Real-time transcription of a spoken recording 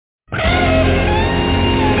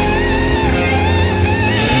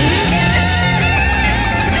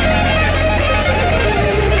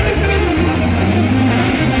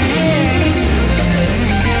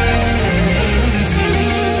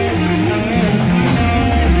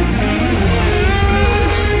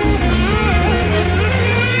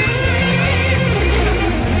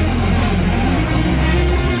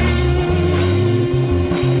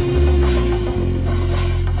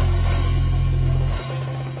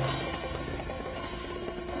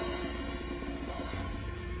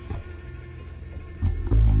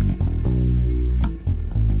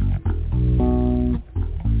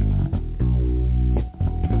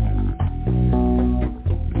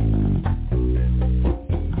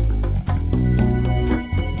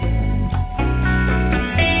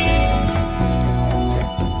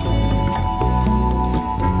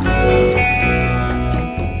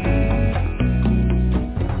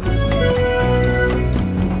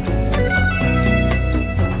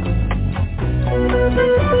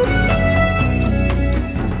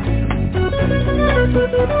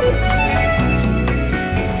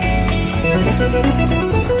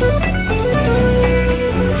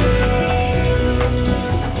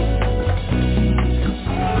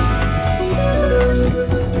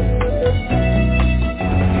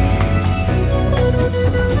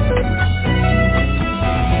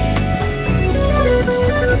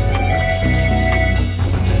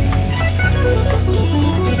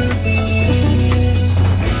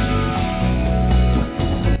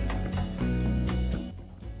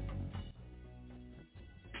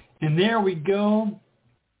there we go.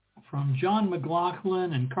 From John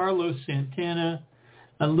McLaughlin and Carlos Santana,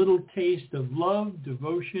 a little taste of love,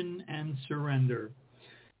 devotion, and surrender.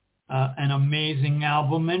 An amazing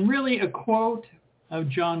album, and really a quote of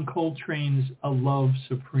John Coltrane's A Love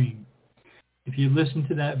Supreme. If you listen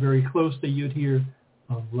to that very closely, you'd hear,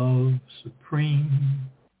 a love supreme,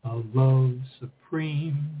 a love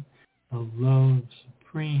supreme, a love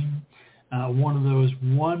supreme. One of those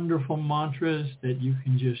wonderful mantras that you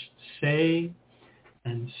can just say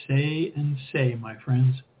and say and say, my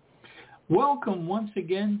friends. Welcome once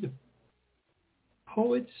again to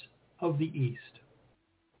Poets of the East,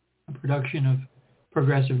 a production of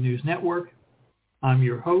Progressive News Network. I'm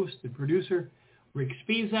your host and producer, Rick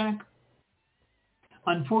Spisak.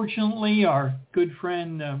 Unfortunately, our good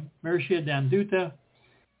friend Mircea dan Duta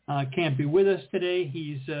can't be with us today.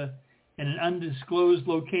 He's in an undisclosed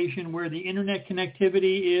location where the internet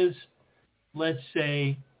connectivity is, let's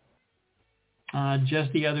say,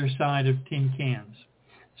 just the other side of tin cans.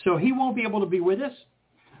 So he won't be able to be with us,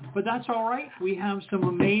 but that's all right. We have some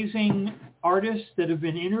amazing artists that have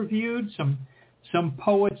been interviewed, some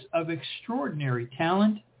poets of extraordinary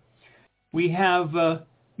talent. We have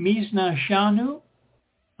Misna Chanu,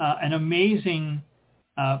 an amazing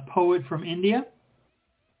poet from India.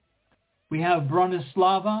 We have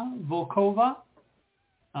Bronislava Volkova,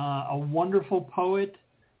 a wonderful poet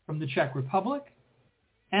from the Czech Republic,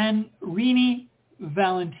 and Rini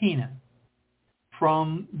Valentina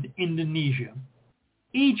from Indonesia.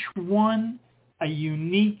 Each one a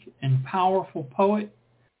unique and powerful poet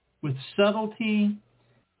with subtlety,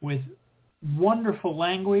 with wonderful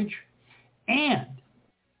language, and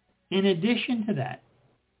in addition to that,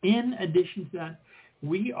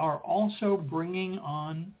 we are also bringing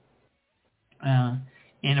on,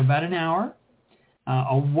 in about an hour,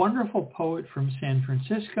 a wonderful poet from San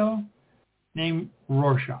Francisco named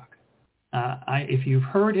RoarShock. If you've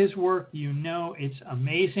heard his work, you know it's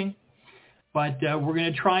amazing. But we're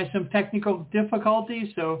going to try some technical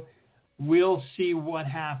difficulties, so we'll see what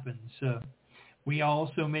happens. We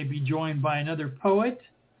also may be joined by another poet,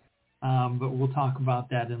 but we'll talk about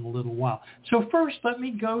that in a little while. So first, let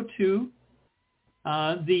me go to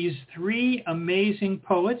these three amazing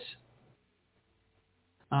poets,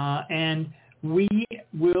 and we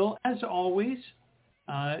will, as always,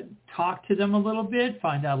 talk to them a little bit,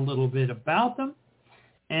 find out a little bit about them,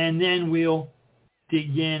 and then we'll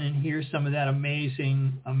dig in and hear some of that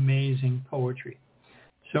amazing, amazing poetry.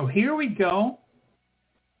 So here we go.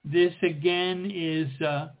 This again is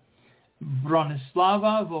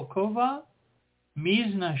Bronislava Volkova,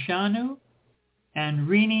 Misna Chanu, and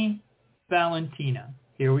Rini Valentina.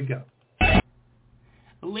 Here we go.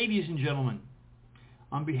 Ladies and gentlemen,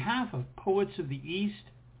 on behalf of Poets of the East,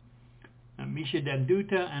 Mircea dan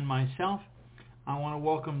Duta and myself, I want to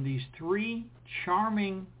welcome these three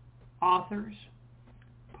charming authors,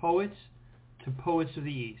 poets, to Poets of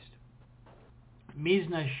the East.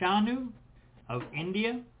 Misna Chanu of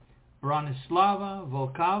India, Bronislava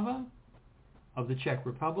Volkova of the Czech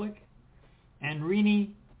Republic, and Rini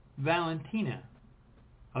Valentina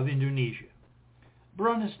of Indonesia.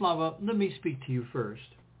 Bronislava, let me speak to you first.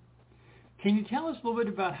 Can you tell us a little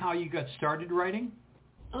bit about how you got started writing?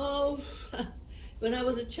 Oh, when I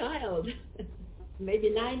was a child, maybe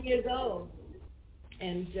 9 years old.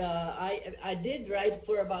 And I did write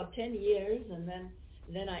for about 10 years, and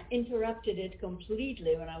then I interrupted it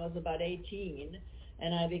completely when I was about 18,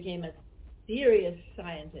 and I became a serious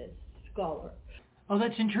scientist, scholar. Oh,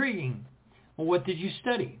 that's intriguing. Well, what did you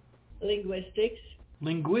study? Linguistics.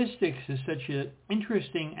 Linguistics is such an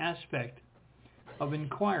interesting aspect of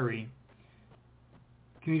inquiry.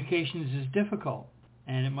 Communications is difficult,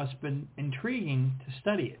 and it must have been intriguing to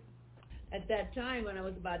study it. At that time, when I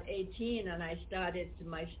was about 18 and I started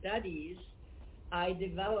my studies, I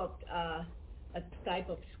developed a type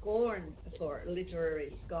of scorn for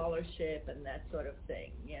literary scholarship and that sort of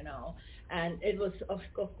thing, you know. And it was, of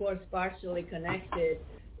course, partially connected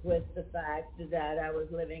with the fact that I was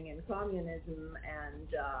living in communism, and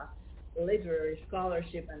literary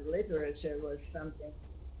scholarship and literature was something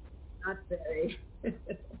not very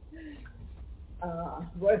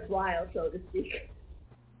worthwhile, so to speak.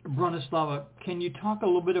 Bronislava, can you talk a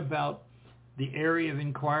little bit about the area of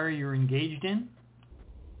inquiry you're engaged in?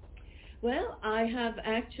 Well, I have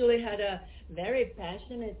actually had a very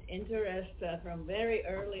passionate interest from very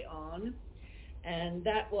early on, and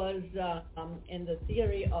that was in the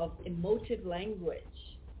theory of emotive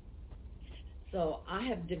language. So I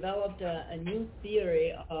have developed a new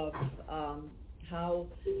theory of how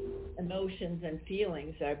emotions and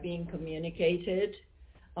feelings are being communicated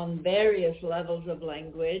on various levels of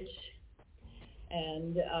language.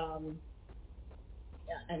 And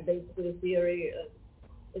and basically theory,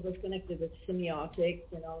 it was connected with semiotics,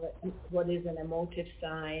 what is an emotive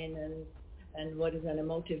sign and what is an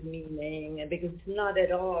emotive meaning, and because it's not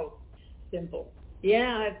at all simple.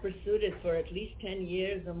 Yeah, I've pursued it for at least 10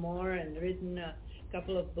 years or more and written a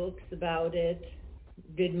couple of books about it.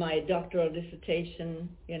 Did my doctoral dissertation,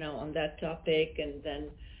 on that topic, and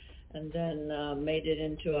then made it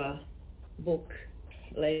into a book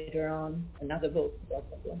later on, another book.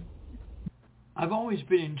 I've always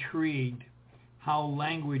been intrigued how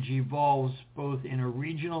language evolves both in a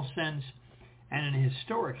regional sense and in a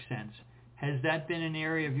historic sense. Has that been an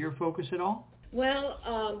area of your focus at all? Well,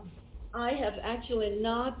 I have actually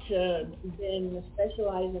not been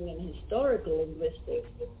specializing in historical linguistics,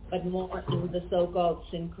 but more in the so-called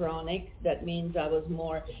synchronic. That means I was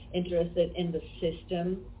more interested in the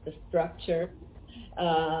system, the structure,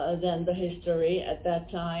 than the history at that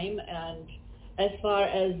time. And as far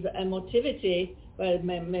as emotivity, well,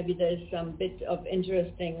 maybe there's some bit of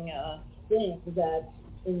interesting thing that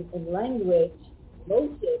in language,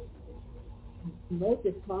 motive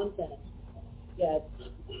content gets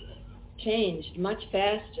changed much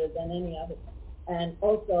faster than any other, and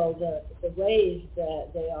also the ways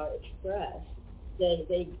that they are expressed,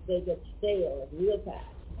 they get stale real fast.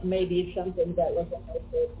 Maybe something that was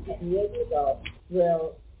understood 10 years ago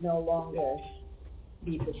will no longer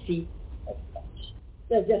be perceived as such.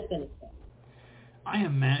 So just an example. I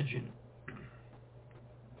imagine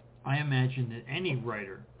that any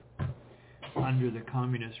writer under the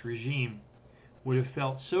communist regime would have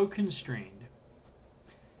felt so constrained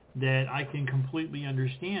that I can completely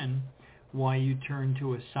understand why you turn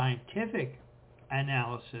to a scientific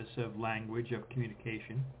analysis of language, of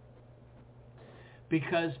communication,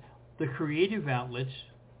 because the creative outlets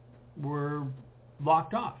were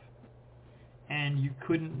locked off and you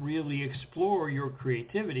couldn't really explore your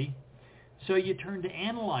creativity, so you turned to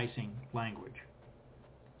analyzing language.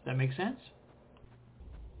 Does that make sense?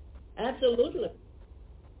 Absolutely.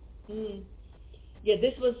 Yeah,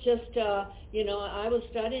 this was just, I was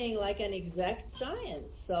studying like an exact science,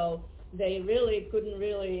 so they really couldn't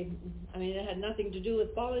it had nothing to do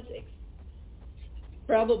with politics.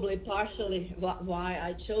 Probably partially why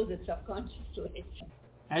I chose it subconsciously.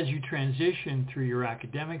 As you transitioned through your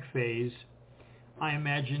academic phase, I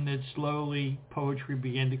imagine that slowly poetry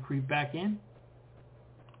began to creep back in?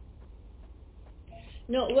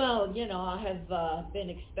 No, well, I have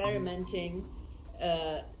been experimenting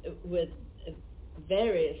with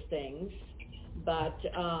various things, but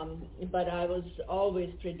I was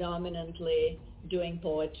always predominantly doing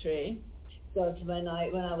poetry. Because when I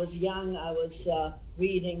was young, I was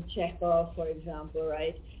reading Chekhov, for example,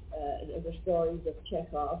 right? The stories of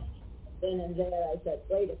Chekhov. Then and there, I said,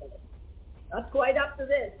 "Wait a minute, not quite up to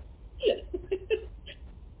this."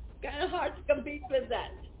 Kind of hard to compete with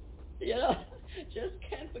that, Just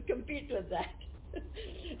can't compete with that.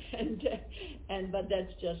 But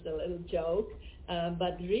that's just a little joke.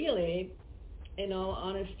 But really, in all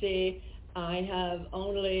honesty, I have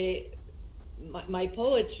only my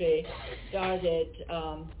poetry started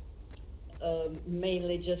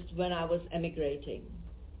mainly just when I was emigrating.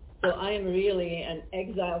 So I am really an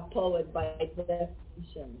exiled poet by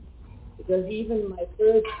definition, because even my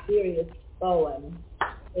first serious poem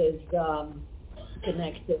is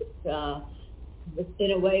connected with,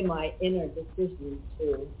 in a way, my inner decision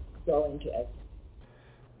to go into exile.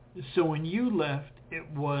 So when you left, it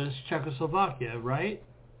was Czechoslovakia, right?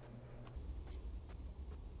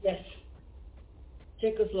 Yes,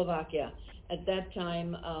 Czechoslovakia. At that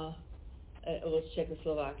time, it was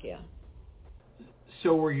Czechoslovakia.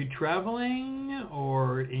 So were you traveling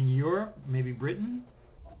or in Europe, maybe Britain?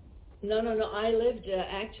 No. I lived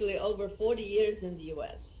actually over 40 years in the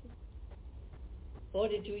U.S.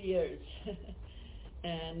 42 years.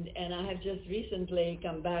 and I have just recently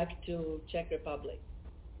come back to Czech Republic.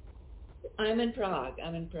 I'm in Prague.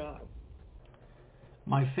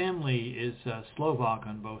 My family is Slovak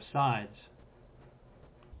on both sides.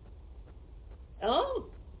 Oh.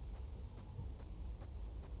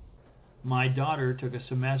 My daughter took a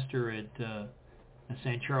semester at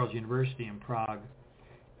St. Charles University in Prague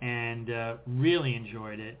and really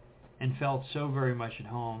enjoyed it and felt so very much at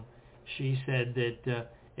home. She said that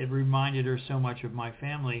it reminded her so much of my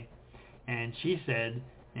family, and she said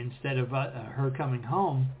instead of her coming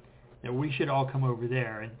home that we should all come over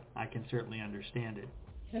there, and I can certainly understand it.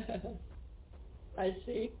 I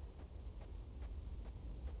see.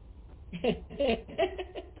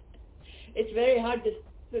 It's very hard to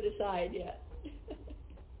decide yet.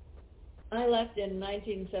 I left in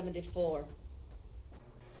 1974.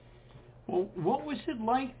 Well, what was it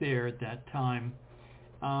like there at that time?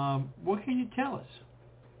 What can you tell us?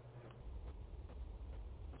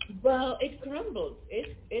 Well, it crumbled.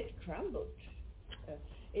 It crumbled.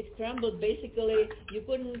 It crumbled. Basically, you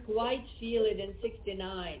couldn't quite feel it in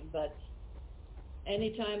 '69, but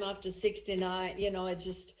anytime after '69, it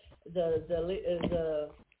just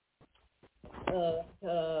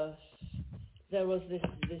there was this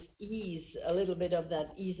ease, a little bit of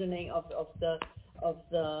that easing of the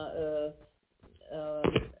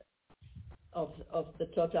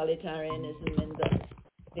totalitarianism in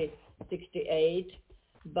the '68,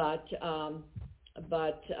 but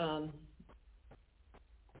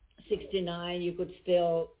 '69 you could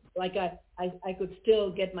still, like I could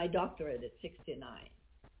still get my doctorate at '69,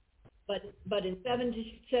 but in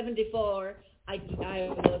 '74 I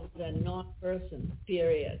was a non-person,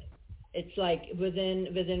 period. It's like within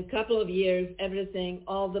a couple of years, everything,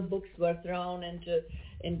 all the books were thrown into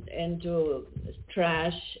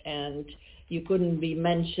trash, and you couldn't be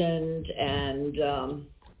mentioned, and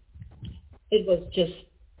it was just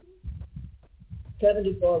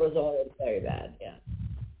 74 was already very bad. Yeah.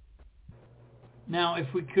 Now,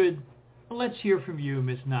 if we could, let's hear from you,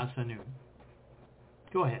 Ms. Chanu.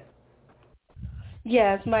 Go ahead.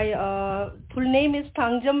 Yes, my full name is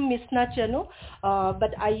Misna Chanu,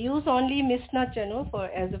 but I use only Misna Chanu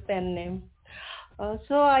as a pen name.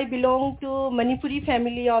 So I belong to Manipuri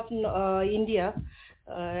family of India.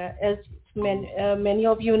 As many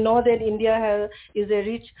of you know that India is a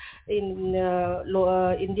rich India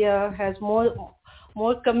has more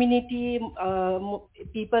community,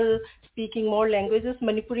 people speaking more languages.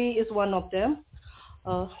 Manipuri is one of them.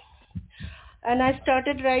 And I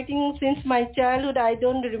started writing since my childhood. I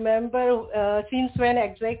don't remember since when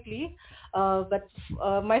exactly, but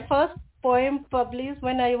my first poem published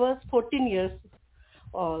when I was 14 years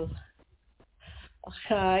old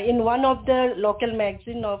in one of the local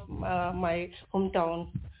magazine of my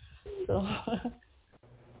hometown. So,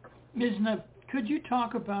 Misna, could you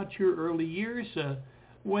talk about your early years?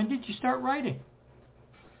 When did you start writing?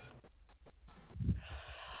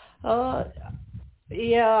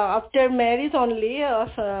 Yeah, after marriage only,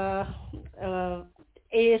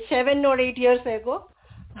 7 or 8 years ago,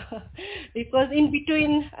 because in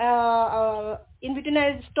between I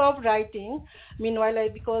stopped writing. Meanwhile,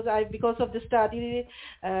 because of the study,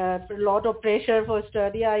 a lot of pressure for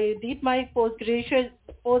study, I did my post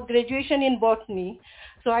graduation in botany.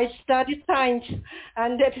 So I studied science,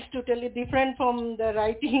 and that is totally different from the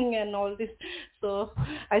writing and all this. So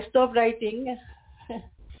I stopped writing.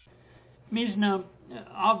 Misna,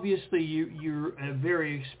 obviously you're a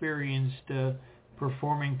very experienced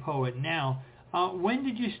performing poet now. When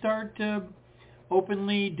did you start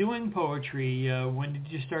openly doing poetry? When did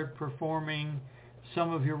you start performing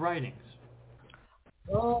some of your writings?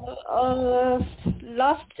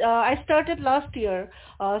 I started last year,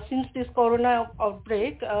 since this corona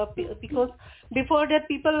outbreak, because before that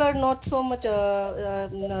people are not so much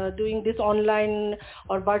doing this online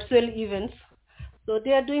or virtual events. So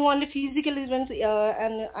they are doing only physical events,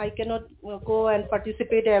 and I cannot go and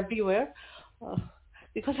participate everywhere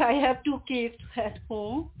because I have 2 kids at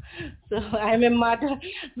home. So I'm a mother.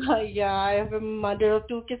 Yeah, I have a mother of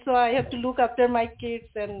 2 kids, so I have to look after my kids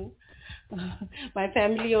and my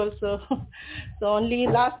family also. So only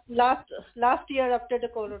last year after the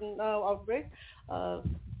corona outbreak,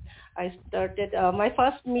 I started my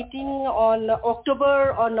first meeting on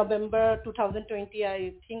October or November 2020.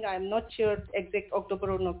 I think, I'm not sure exact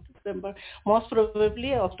October or November. Most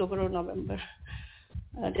probably October or November.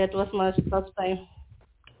 That was my first time.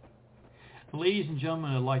 Ladies and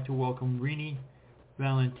gentlemen, I'd like to welcome Rini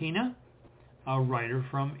Valentina, a writer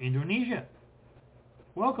from Indonesia.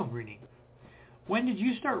 Welcome, Rini. When did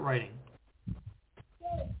you start writing?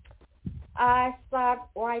 I started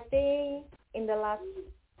writing in the last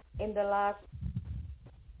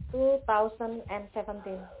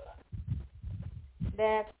 2017.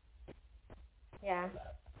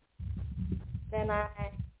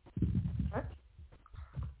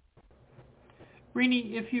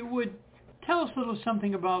 Rini, if you would tell us a little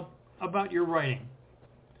something about your writing.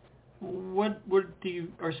 What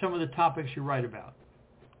are some of the topics you write about?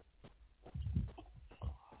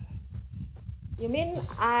 You mean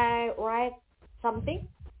I write something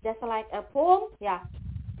just like a poem? Yeah.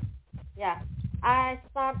 I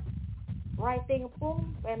start writing a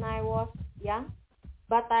poem when I was young,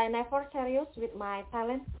 but I never serious with my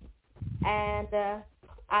talent, and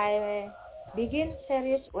I begin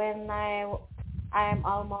serious when I'm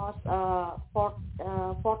almost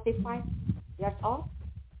 45 years old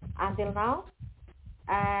until now,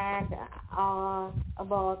 and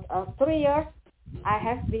about 3 years I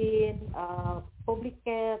have been published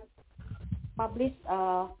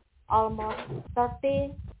almost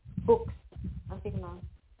 30 books until now.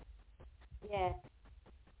 Yeah.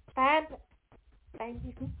 10. Thank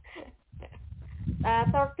you.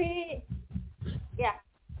 30. Yeah.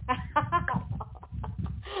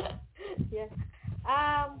 Yes.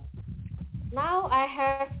 Now I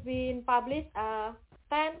have been published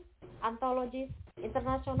 10 anthologies,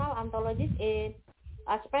 international anthologies in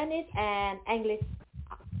Spanish and English,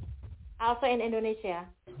 also in Indonesia.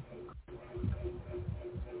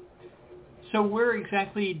 So where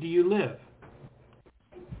exactly do you live?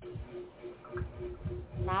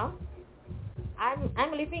 Now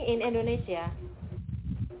I'm living in Indonesia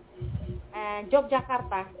and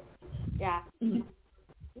Yogyakarta. Yeah.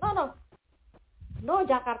 No,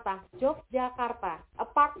 Jakarta. Yogyakarta. A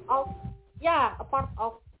part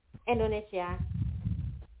of Indonesia.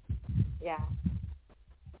 Yeah.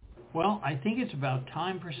 Well, I think it's about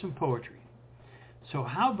time for some poetry. So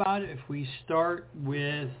how about if we start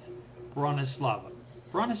with Bronislava?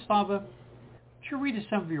 Bronislava, would you read us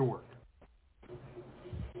some of your work?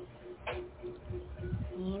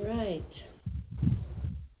 All right.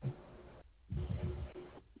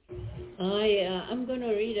 I'm going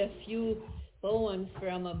to read a few poems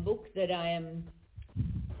from a book that I am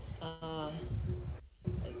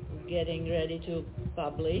getting ready to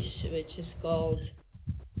publish, which is called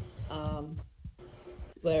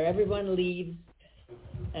Where Everyone Leaves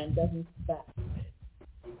and Doesn't Back.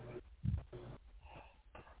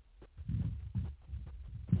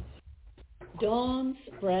 Dawn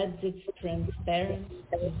spreads its transparency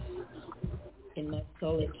in my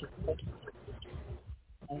solitude.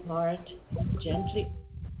 My heart gently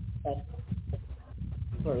beats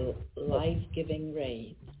for life-giving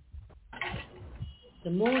rain.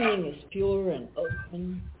 The morning is pure and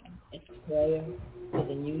open, its prayer for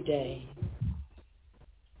the new day.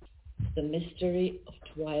 The mystery of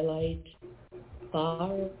twilight,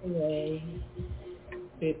 far away,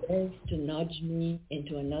 prepares to nudge me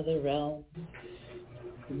into another realm,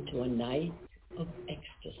 into a night of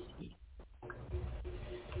ecstasy.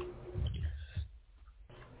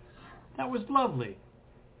 That was lovely.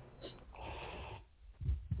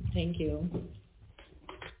 Thank you.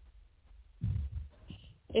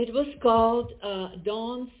 It was called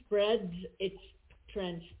Dawn Spreads Its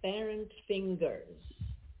Transparent Fingers.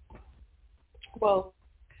 Wow.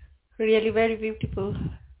 Really very beautiful.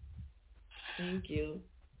 Thank you.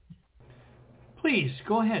 Please,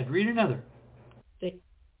 go ahead. Read another. Yeah,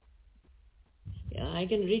 I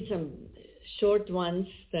can read some short ones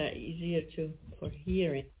that are easier for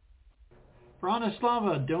hearing.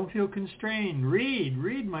 Bronislava, don't feel constrained.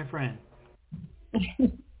 Read, my friend.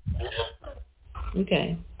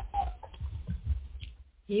 Okay.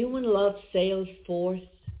 Human love sails forth,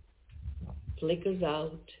 flickers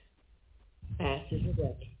out, passes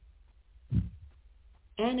away.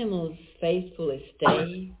 Animals faithfully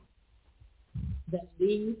stay, then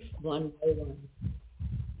leave one by one.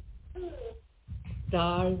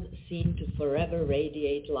 Stars seem to forever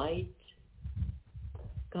radiate light,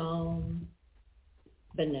 calm,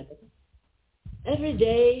 benevolent. Every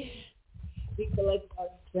day we collect our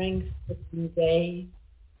strength for the new day,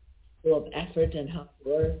 full of effort and hard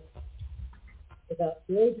work. Without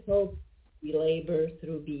great hope, we labor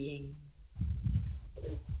through being.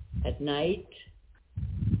 At night,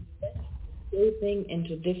 escaping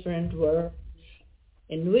into different worlds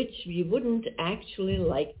in which we wouldn't actually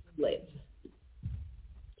like to live.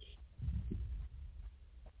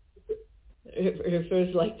 It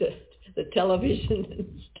refers like the television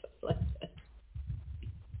and stuff like that.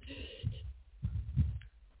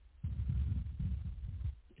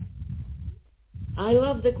 I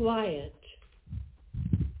love the quiet.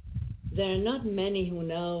 There are not many who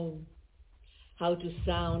know how to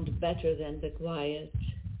sound better than the quiet,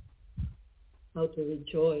 how to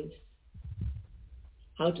rejoice,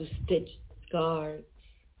 how to stitch scars,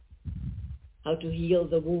 how to heal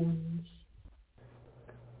the wounds.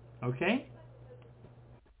 Okay?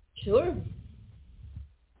 Sure.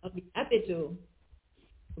 I'll be happy to.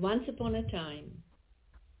 Once upon a time,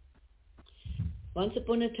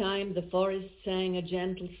 the forest sang a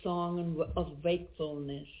gentle song of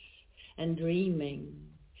wakefulness and dreaming,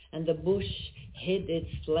 and the bush hid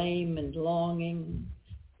its flame and longing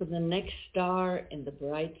for the next star in the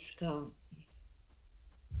bright sky.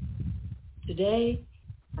 Today,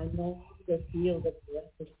 I no longer feel the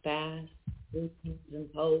breath of past dreams and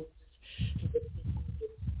hopes for the seasons of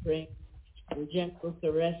spring and gentle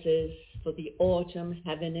caresses for the autumn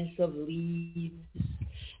heaviness of leaves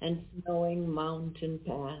and snowing mountain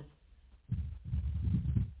paths.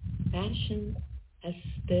 Passion has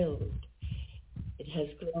stilled. It has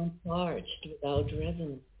grown parched without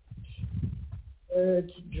resonance.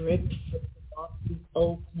 Words drip from the body's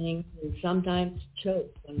openings and sometimes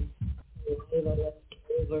choke when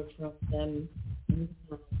over from them,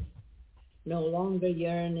 no longer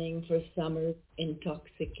yearning for summer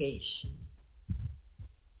intoxication.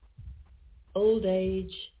 Old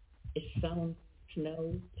age is sound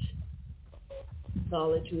note,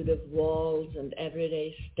 solitude of walls and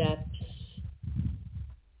everyday steps.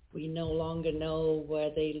 We no longer know where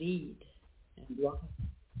they lead and why.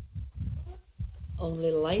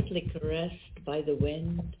 Only lightly caressed by the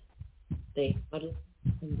wind, they huddle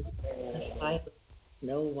in the silence.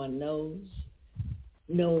 No one knows,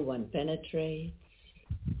 no one penetrates.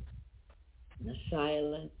 In the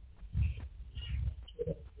silence.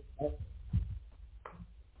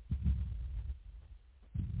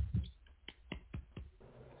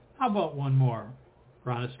 How about one more,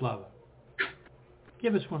 Bronislava?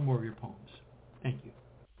 Give us one more of your poems. Thank you.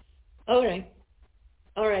 All right.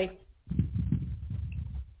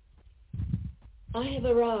 I have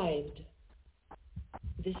arrived.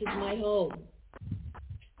 This is my home.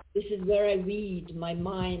 This is where I read my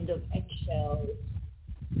mind of eggshells.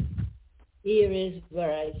 Here is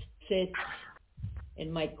where I sit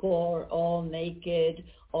in my core, all naked,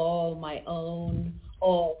 all my own,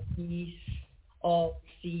 all peace, all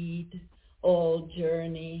seed, all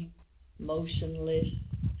journey, motionless,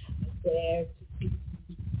 there to be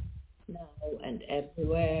now and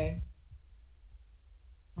everywhere.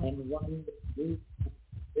 I am one with you,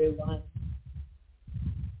 everyone.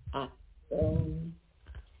 I'm thrown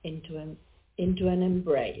into an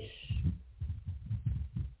embrace.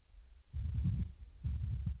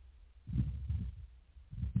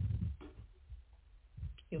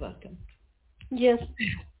 You're welcome. Yes.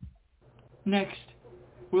 Next,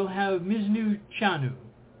 we'll have Misna Chanu.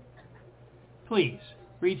 Please,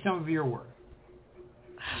 read some of your work.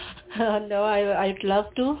 No, I'd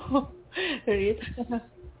love to read.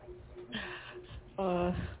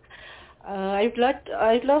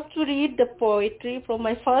 I'd love to read the poetry from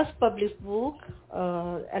my first published book,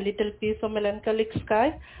 A Little Piece of Melancholic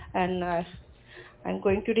Sky, and I'm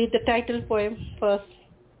going to read the title poem first.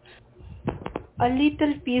 A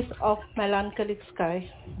little piece of melancholic sky.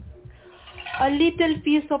 A little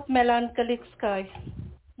piece of melancholic sky.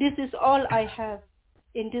 This is all I have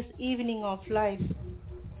in this evening of life.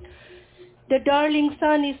 The darling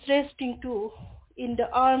sun is resting too in the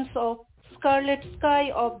arms of scarlet sky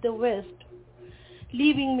of the west,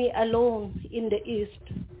 leaving me alone in the east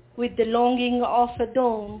with the longing of a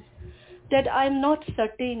dawn that I'm not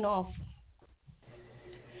certain of.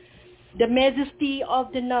 The majesty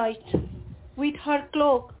of the night, with her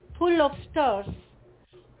cloak full of stars,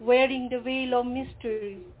 wearing the veil of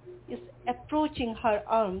mystery, is approaching her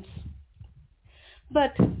arms.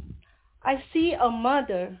 But I see a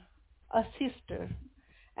mother, a sister,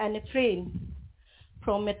 and a friend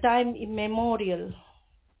from a time immemorial.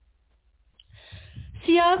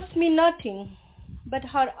 She asks me nothing, but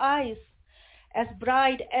her eyes, as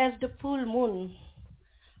bright as the full moon,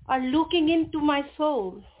 are looking into my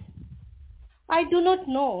soul. I do not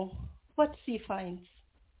know what she finds,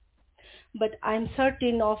 but I'm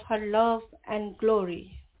certain of her love and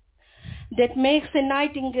glory that makes a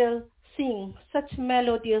nightingale sing such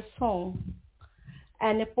melodious song,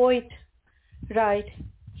 and a poet write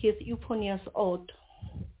his euphonious ode.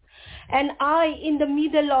 And I, in the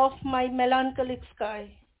middle of my melancholic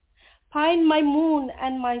sky, find my moon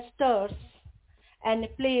and my stars, and a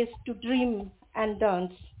place to dream and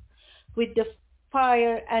dance with the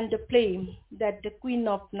fire and the flame that the Queen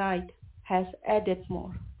of Night has added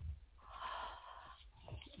more.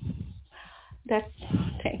 That's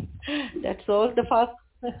all the first.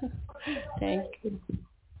 Thank you.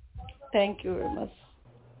 Thank you very much.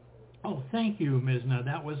 Oh, thank you, Misna.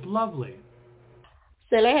 That was lovely.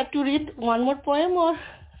 Shall I have to read one more poem or?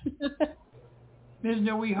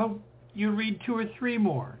 Misna, we hope you read 2 or 3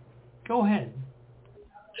 more. Go ahead.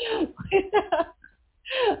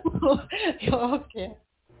 Okay.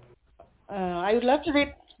 I would love to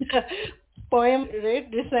read a poem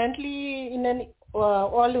read recently in an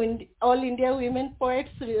All India Women Poets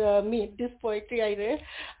Meet. This poetry I read.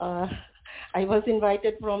 I was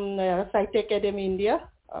invited from Sahitya Academy, India.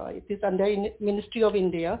 It is under Ministry of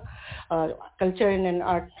India, Culture and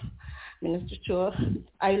Art Ministry. So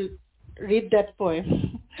I'll read that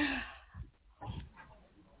poem.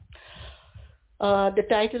 The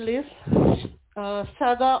title is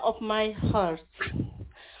Saga of My Heart.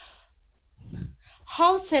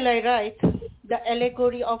 How shall I write the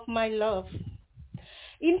allegory of my love?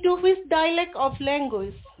 Into which dialect of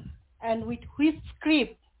language and with which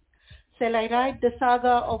script shall I write the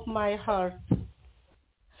saga of my heart?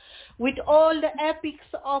 With all the epics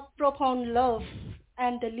of profound love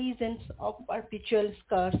and the legends of perpetual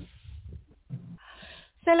scars.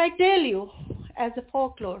 Shall I tell you as a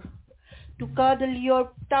folklore, to cuddle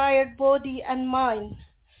your tired body and mind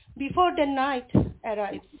before the night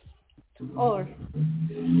arrives? Or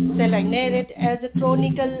shall I narrate as a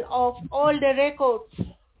chronicle of all the records,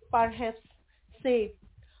 perhaps saved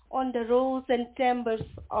on the rows and chambers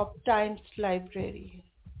of time's library?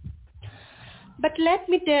 But let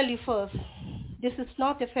me tell you first, this is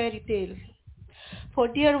not a fairy tale, for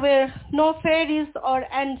there were no fairies or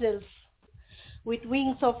angels with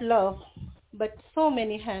wings of love, but so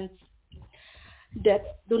many hands that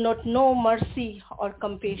do not know mercy or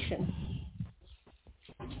compassion.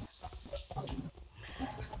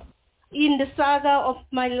 In the saga of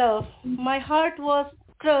my love, my heart was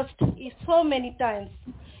crushed so many times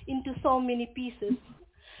into so many pieces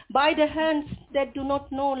by the hands that do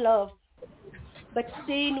not know love, but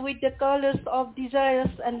stained with the colors of desires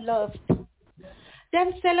and lust.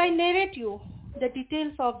 Then shall I narrate you the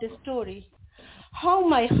details of the story, how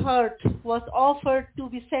my heart was offered to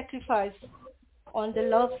be sacrificed on the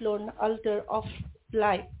love-lorn altar of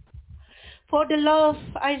life. For the love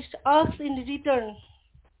I asked in return,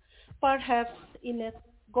 perhaps in a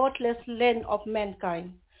godless land of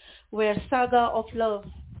mankind, where saga of love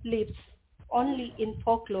lives only in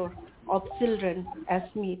folklore of children as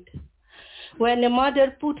meat. When a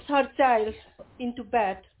mother puts her child into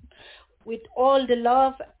bed with all the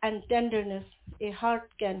love and tenderness a heart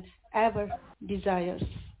can ever desire.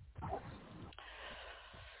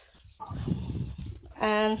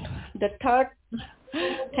 And the third,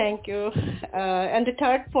 thank you. And the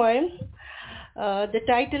third poem, the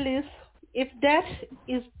title is, If Death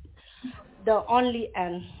is the Only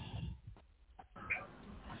End.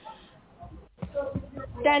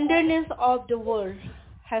 Tenderness of the world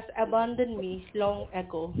has abandoned me long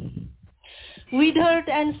ago. Withered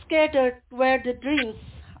and scattered were the dreams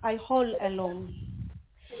I hold alone.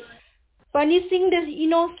 Punishing the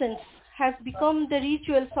innocents has become the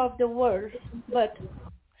rituals of the world, but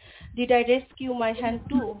did I rescue my hand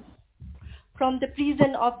too from the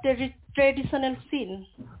prison of the traditional sin?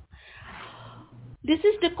 This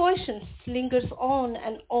is the question lingers on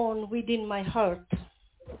and on within my heart.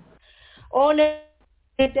 Honored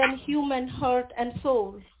than human heart and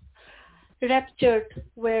soul, raptured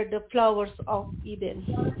were the flowers of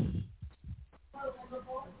Eden.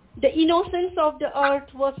 The innocence of the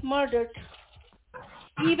earth was murdered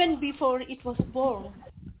even before it was born.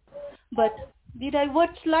 But did I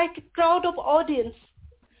watch like a crowd of audience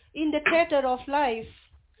in the theater of life,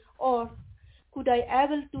 or could I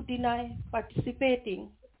able to deny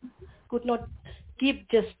participating, could not give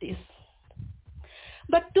justice?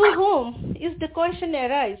 But to whom is the question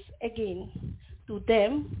arise again, to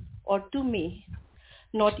them or to me,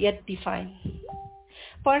 not yet defined?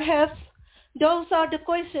 Perhaps those are the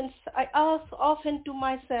questions I ask often to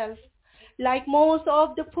myself, like most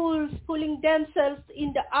of the fools pulling themselves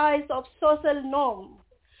in the eyes of social norm.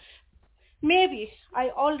 Maybe I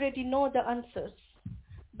already know the answers,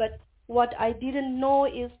 but what I didn't know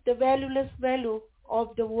is the valueless value of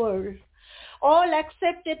the world, all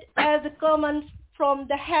accepted as a common from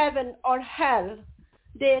the heaven or hell,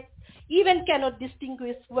 they even cannot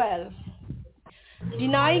distinguish well.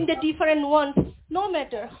 Denying the different ones, no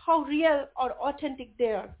matter how real or authentic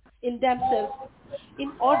they are in themselves,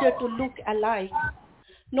 in order to look alike,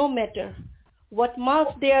 no matter what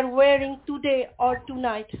mask they are wearing today or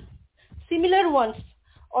tonight. Similar ones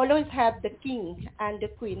always have the king and the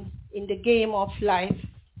queen in the game of life.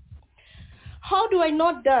 How do I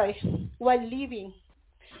not die while living?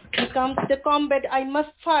 Becomes the combat I must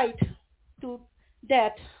fight to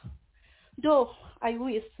death, though I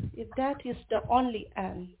wish if that is the only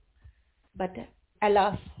end. But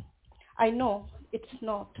alas, I know it's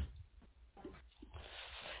not.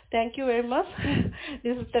 Thank you very much.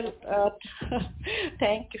 This is the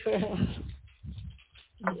thank you very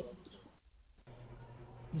much.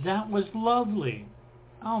 That was lovely.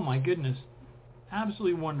 Oh my goodness.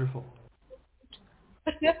 Absolutely wonderful.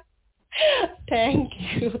 Thank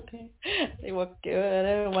you.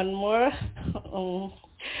 One more.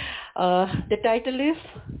 The title is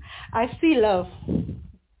I See Love.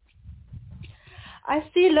 I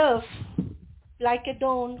see love like a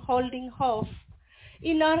dawn holding hope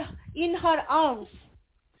in her arms,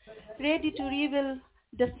 ready to reveal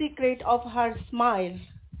the secret of her smile.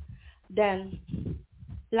 Then,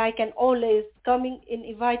 like an old age coming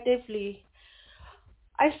inevitably,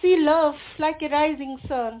 I see love like a rising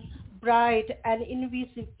sun, bright and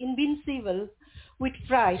invincible with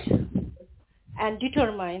pride and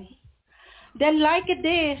determined. Then like a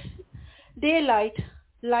daylight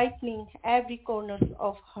lightening every corner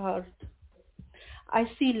of heart. I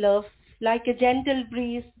see love like a gentle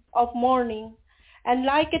breeze of morning and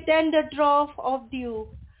like a tender drop of dew,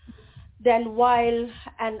 then wild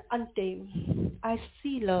and untamed. I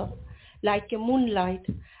see love like a moonlight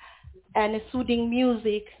and a soothing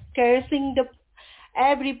music, caressing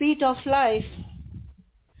every beat of life.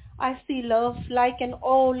 I see love like an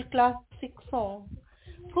old classic song,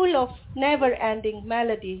 full of never-ending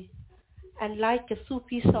melody, and like a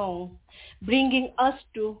Sufi song, bringing us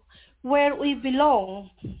to where we belong,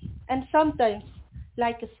 and sometimes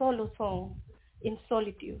like a solo song in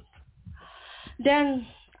solitude. Then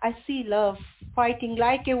I see love fighting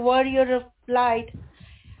like a warrior of light,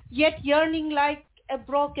 yet yearning like a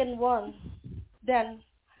broken one. Then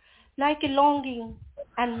like a longing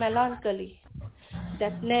and melancholy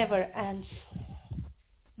that never ends.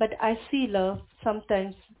 But I see love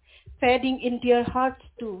sometimes fading in their hearts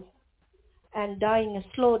too, and dying a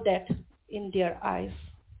slow death in their eyes.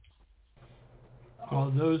 Oh,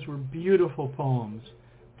 those were beautiful poems.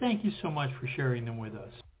 Thank you so much for sharing them with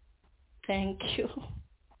us. Thank you.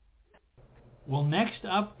 Well, next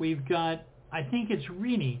up we've got, I think it's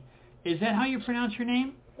Rini. Is that how you pronounce your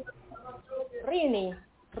name? Rini.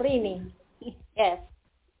 Yes.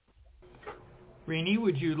 Rini,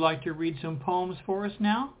 would you like to read some poems for us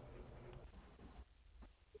now?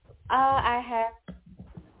 I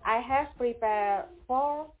have prepared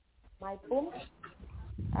for my poem.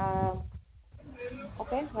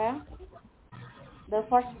 Okay, well, the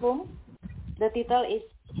first poem, the title is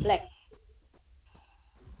Black.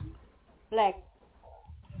 Black.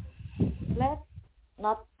 Black,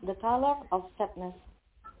 not the color of sadness,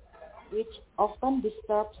 which often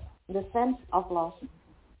disturbs the sense of loss.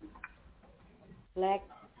 Black,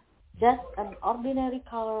 just an ordinary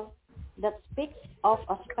color that speaks of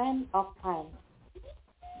a span of time.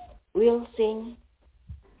 We'll sing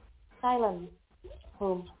silent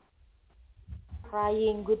home,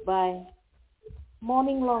 crying goodbye,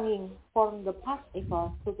 mourning longing for the past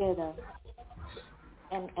effort together,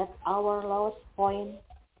 and at our lowest point,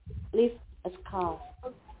 leave a scar.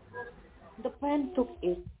 The pen took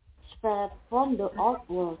it, spread from the old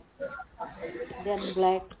world, then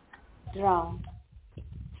black, drowned,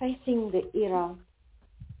 facing the era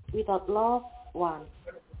without loved ones.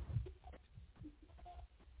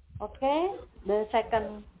 Okay, the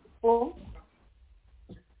second poem.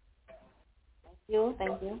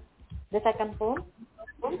 Thank you. The second poem.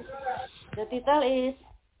 The title is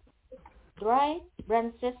Dry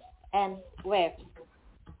Branches and Waves.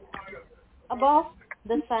 Above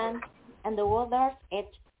the sand and the water's edge,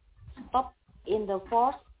 stopped in the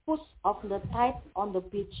force push of the tide on the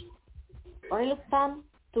beach, reluctant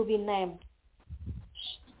to be named.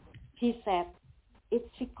 Shh, he said, it's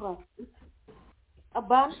secret. A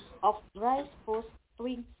bunch of dry spruce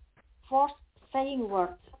twigs forced saying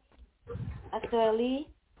words. Actually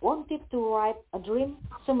wanted to write a dream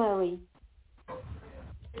summary.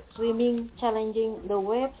 Swimming, challenging the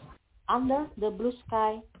waves under the blue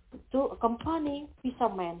sky to accompany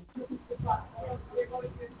fishermen.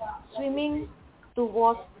 Swimming to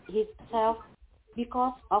wash himself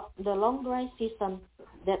because of the long dry season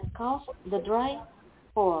that caused the dry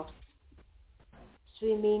pores.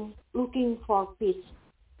 Swimming, looking for peace.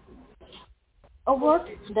 A word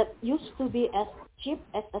that used to be as cheap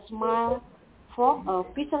as a smile from a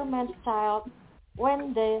fisherman's child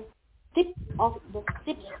when the tip of the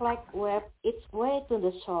ship's flag waved its way to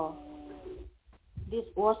the shore. This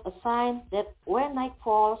was a sign that when night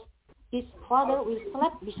falls, his father will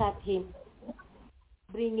sleep beside him,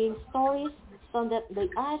 bringing stories so that the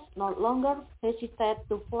eyes no longer hesitate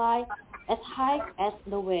to fly as high as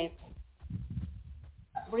the waves,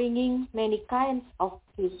 bringing many kinds of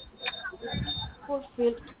fish.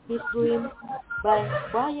 Fulfilled his dream by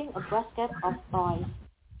buying a basket of toys,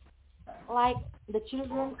 like the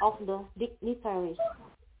children of the dignitaries.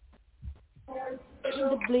 In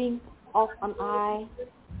the blink of an eye,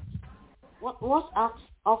 what was asked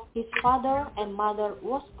of his father and mother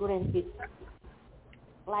was granted,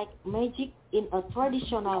 like magic in a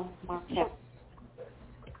traditional market.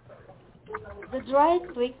 The dry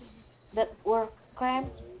twigs that were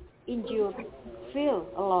cramped, injured, fell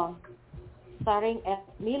alone, staring at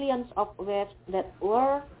millions of waves that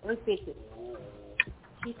were repeated.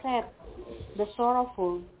 He said, the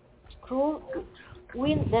sorrowful, cruel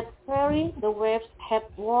wind that carried the waves had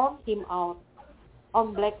worn him out.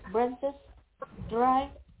 On black branches, dry,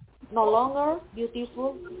 no longer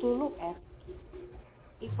beautiful to look at.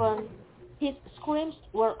 Even his screams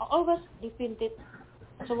were always defeated,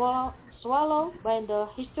 swallowed by the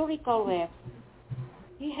historical waves.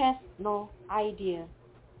 He has no idea.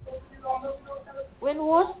 When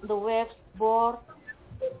was the waves born?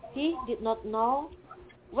 He did not know.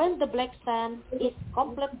 when the black sand is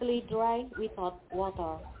completely dry without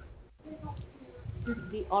water.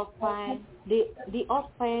 The old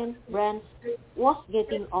pine branch was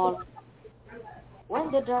getting old.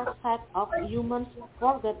 When the dark side of humans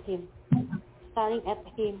forgot him, staring at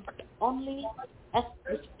him only as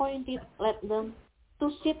disappointed led them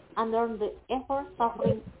to sit under the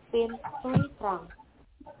ever-suffering pine tree trunk.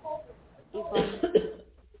 Even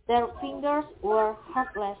their fingers were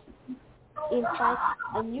heartless inside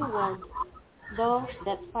a new wound, though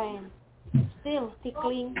that pain still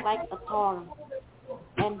tickling like a thorn,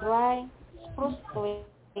 and dry spruce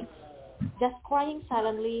twigs just crying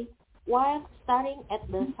silently while staring at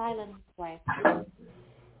the silent wave.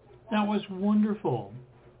 That was wonderful.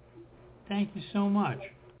 Thank you so much.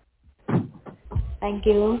 Thank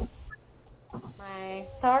you. My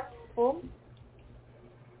third poem.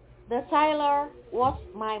 The sailor was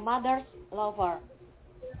my mother's lover.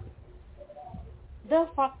 The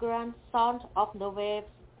fragrant sound of the waves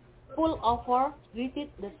pull over greeted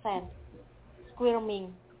the sand,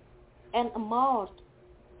 squirming, and a mouth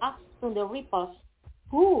asked to the ripples,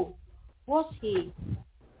 who was he?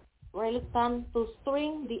 Reluctant to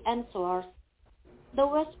string the answers, the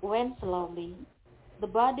waves went slowly. The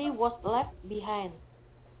body was left behind,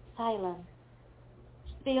 silent,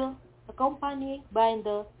 still accompanied by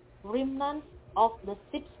the remnants of the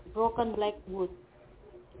ship's broken black wood.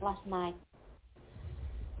 Last night,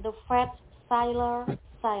 the fat sailor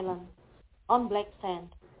silent on black sand.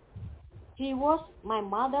 He was my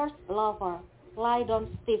mother's lover, lie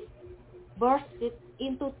down stiff, bursted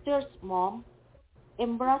into tears, mom,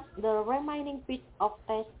 embraced the remaining piece of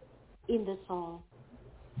taste in the soul.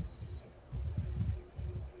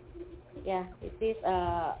 Yeah, it is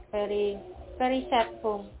a very, very sad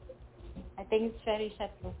poem. I think it's very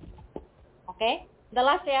sad poem. Okay, the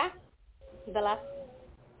last, yeah, the last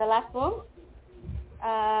poem.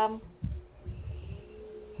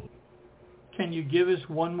 Can you give us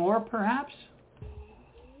one more, perhaps?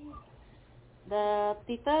 The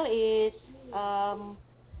title is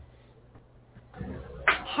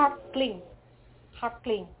Heart-cling.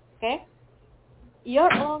 Okay? Your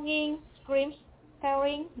longing screams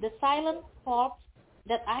tearing the silent thoughts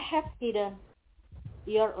that I have hidden.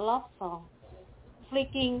 Your love song,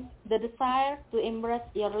 flicking the desire to embrace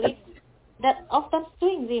your lips that often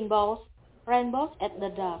swing rainbows at the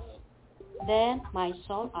dark. Then my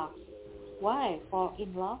soul asks, why fall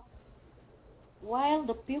in love? While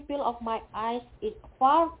the pupil of my eyes is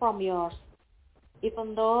far from yours,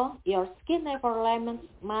 even though your skin never laments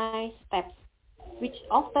my steps, which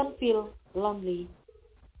often feel lonely.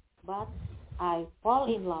 But I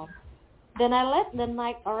fall in love. Then I let the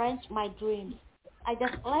night arrange my dreams. I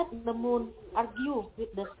just let the moon argue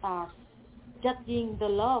with the stars, judging the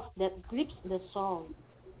love that grips the soul.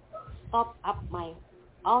 Stop up my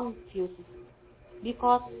own fuses,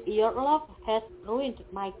 because your love has ruined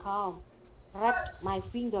my calm, wrapped my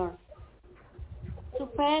fingers. To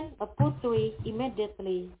pen a poetry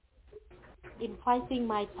immediately, inviting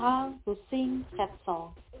my tongue to sing sad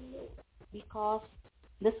songs, because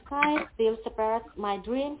the sky still separates my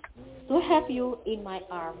dreams to have you in my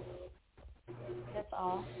arms. That's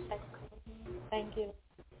all. Thank you.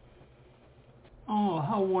 Oh,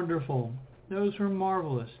 how wonderful. Those were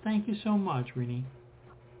marvelous. Thank you so much, Rini.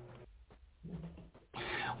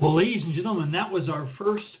 Well, ladies and gentlemen, that was our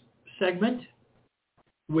first segment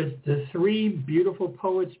with the three beautiful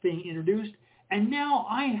poets being introduced. And now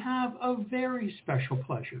I have a very special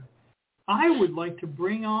pleasure. I would like to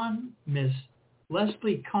bring on Miss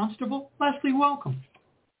Lesley Constable. Lesley, welcome.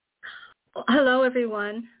 Hello,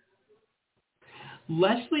 everyone.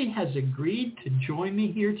 Lesley has agreed to join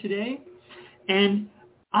me here today, and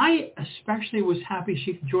I especially was happy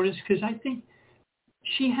she could join us because I think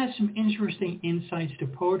she has some interesting insights to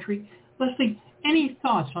poetry. Lesley, any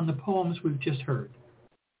thoughts on the poems we've just heard?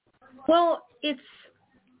 Well, it's,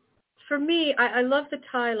 for me, I love the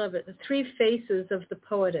title of it, The Three Faces of the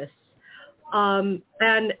Poetess. And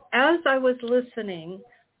as I was listening,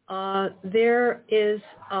 there is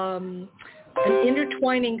an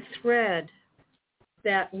intertwining thread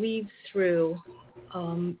that weaves through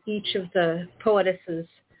each of the poetesses'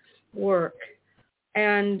 work.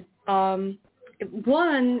 And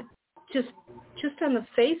one, just on the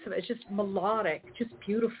face of it, it's just melodic, just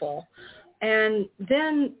beautiful. And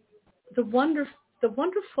then the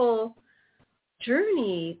wonderful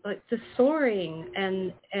journey, like the soaring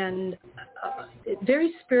and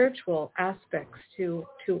very spiritual aspects to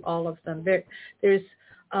all of them. There's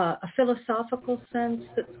a philosophical sense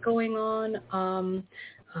that's going on,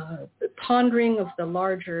 pondering of the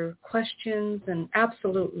larger questions, and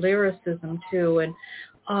absolute lyricism too.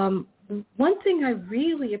 And one thing I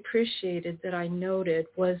really appreciated that I noted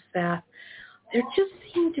was that there just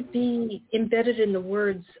seemed to be embedded in the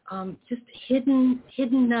words just hidden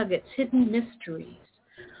nuggets, hidden mysteries,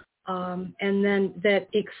 and then that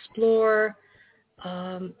explore,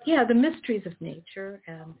 the mysteries of nature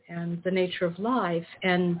and the nature of life,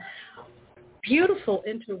 and beautiful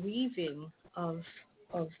interweaving of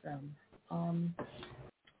them.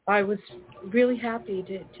 I was really happy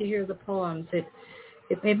to hear the poems.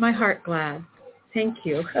 It made my heart glad. Thank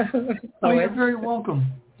you. Oh, you're very welcome.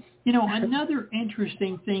 You know, another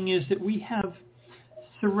interesting thing is that we have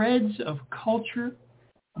threads of culture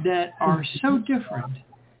that are so different,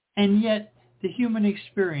 and yet the human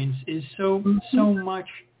experience is so much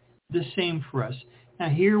the same for us. Now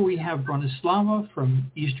here we have Bronislava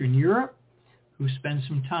from Eastern Europe, who spent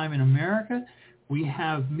some time in America. We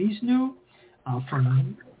have Misna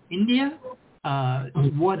from India.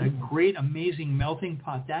 What a great, amazing melting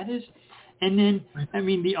pot that is. And then,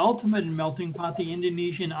 the ultimate melting pot, the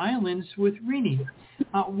Indonesian islands with Rini.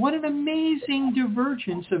 What an amazing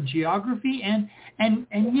divergence of geography and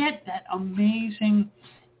yet that amazing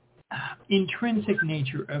intrinsic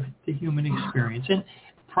nature of the human experience. And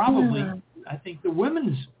probably, I think, the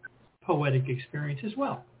women's poetic experience as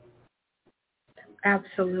well.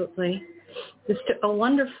 Absolutely. Just a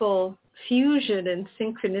wonderful fusion and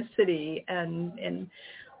synchronicity and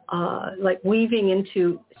like weaving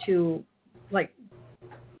into like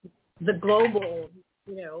the global,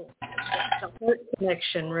 the heart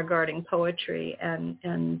connection regarding poetry and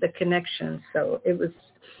the connection. So it was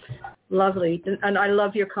lovely. And I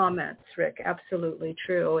love your comments, Rick. Absolutely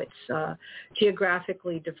true. It's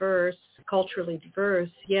geographically diverse, culturally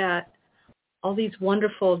diverse, yet all these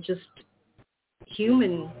wonderful just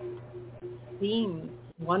human themes,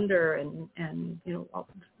 wonder and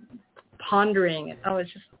pondering.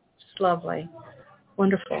 It's just lovely.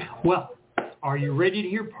 Wonderful. Well, are you ready to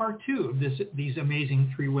hear part 2 of these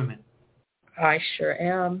amazing 3 women? I sure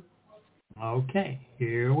am. Okay,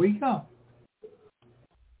 here we go.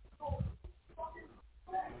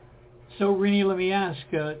 So, Rini, let me ask,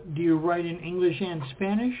 do you write in English and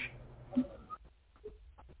Spanish?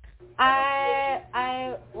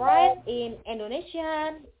 I write in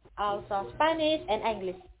Indonesian, also Spanish and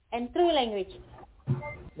English, and 3 languages.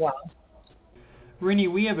 Wow.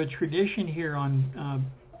 Rini, we have a tradition here on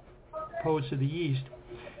Poets of the East.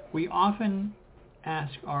 We often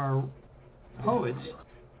ask our poets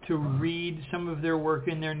to read some of their work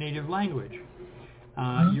in their native language.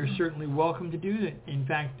 You're certainly welcome to do that. In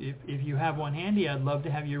fact, if you have one handy, I'd love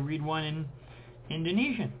to have you read one in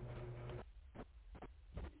Indonesian.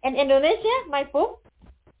 In Indonesia, my poem?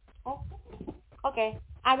 Oh, okay.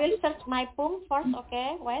 I will search my poem first,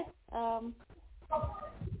 okay? Wait.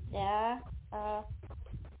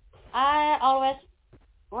 I always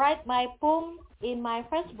write my poem in my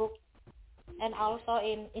Facebook and also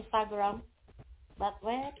in Instagram. But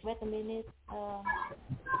wait a minute.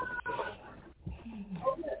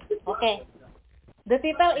 Okay. The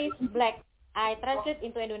title is Black. I translate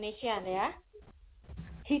into Indonesian, ya.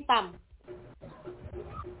 Hitam.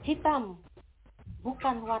 Hitam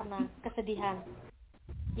bukan warna kesedihan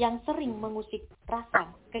yang sering mengusik rasa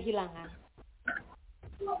kehilangan.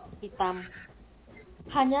 Hitam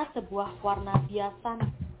hanya sebuah warna biasan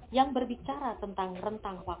yang berbicara tentang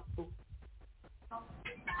rentang waktu.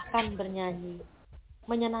 Akan bernyanyi,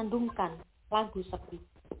 menyenandungkan lagu sepi.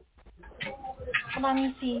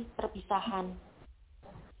 Menangisi perpisahan,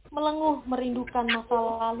 melenguh merindukan masa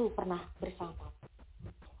lalu pernah bersama.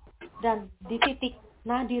 Dan di titik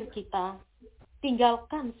nadir kita,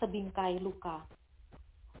 tinggalkan sebingkai luka.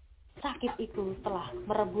 Sakit itu telah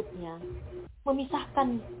merebutnya,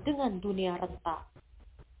 memisahkan dengan dunia renta.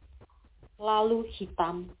 Lalu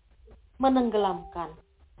hitam, menenggelamkan,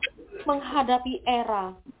 menghadapi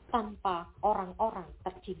era tanpa orang-orang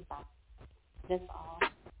tercinta. That's all.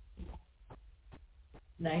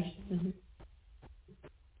 Nice.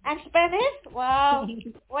 And Spanish? Wow.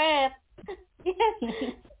 Wait. Yes.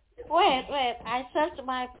 Wait. I searched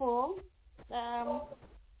my poem. Yeah.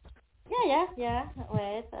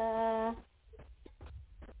 Wait.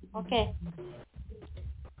 Okay.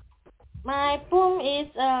 My poem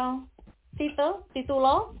is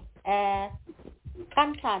titulo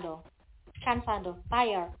cansado,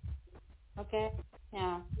 tired. Okay.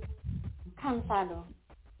 Yeah. Cansado.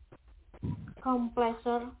 Con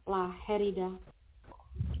placer la herida,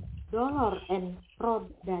 dolor en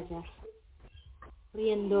rodillas,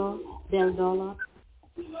 riendo del dolor,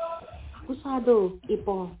 acusado y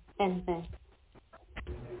potente,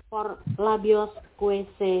 por labios que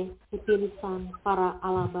se utilizan para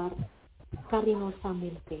alabar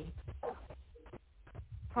cariñosamente.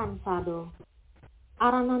 cansado.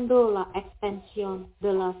 Aranando la extensión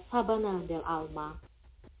de la sabana del alma.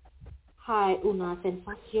 Hay una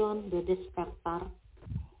sensación de despertar.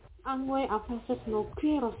 Aunque a veces no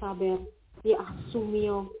quiero saber y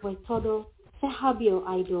asumió que todo se había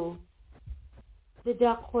ido.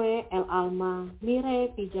 Desde que el alma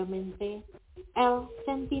mire fijamente el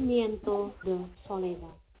sentimiento de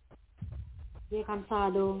soledad. Y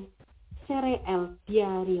cansado, seré el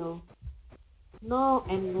diario, no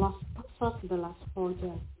en los pasos de las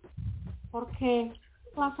follas, porque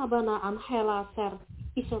la sabana angela ser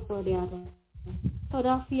pisoteada,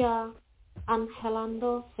 todavía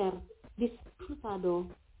anhelando ser disfrutado,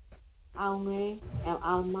 aunque el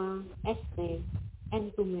alma esté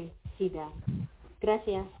entumecida.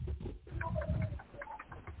 Gracias.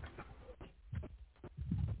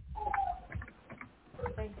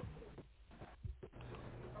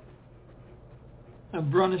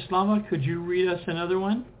 Bronislava, could you read us another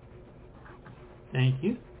one? Thank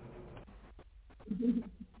you.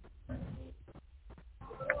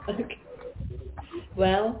 Okay.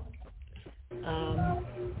 Well,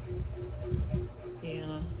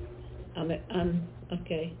 yeah, I'm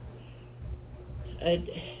okay.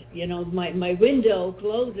 My window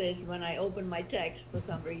closes when I open my text for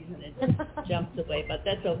some reason. It jumps away, but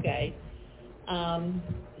that's okay.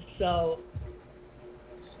 So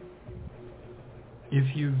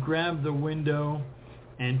if you grab the window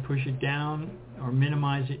and push it down or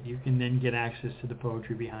minimize it, you can then get access to the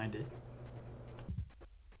poetry behind it.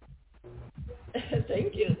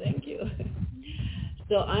 Thank you.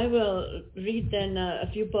 So I will read then a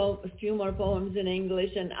few more poems in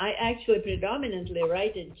English, and I actually predominantly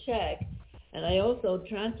write in Czech, and I also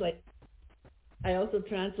translate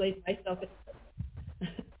myself.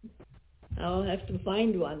 I'll have to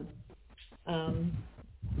find one.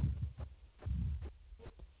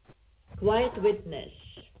 Quiet Witness.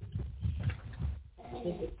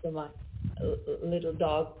 This is for my little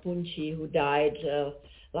dog Punchi, who died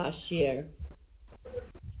last year.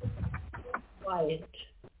 Quiet.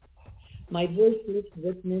 My voiceless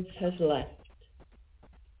witness has left,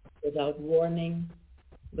 without warning,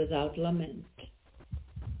 without lament.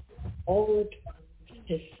 All at once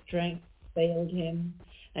his strength failed him,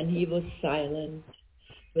 and he was silent,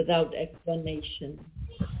 without explanation,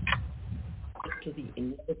 to the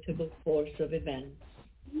inevitable course of events.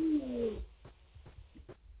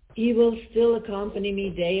 He will still accompany me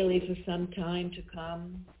daily for some time to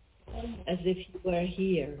come, as if he were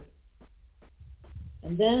here.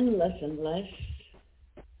 And then less and less,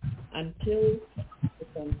 until it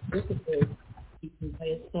becomes difficult even by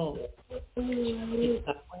a thought.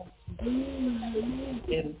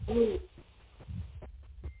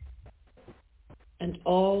 And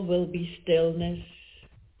all will be stillness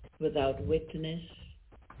without witness,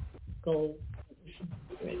 gold,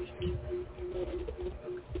 drift.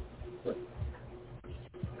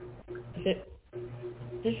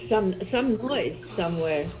 There's some noise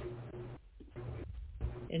somewhere.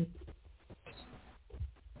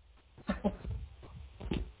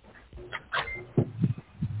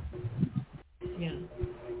 Yeah.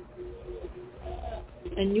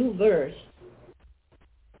 A new verse.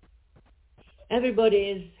 Everybody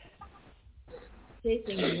is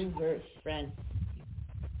chasing a new verse, friend.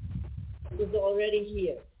 It is already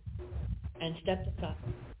here and stepped up.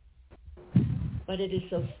 But it is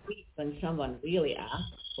so sweet when someone really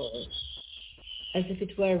asks for it, as if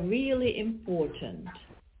it were really important,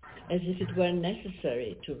 as if it were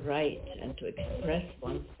necessary to write and to express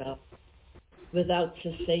oneself without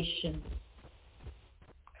cessation.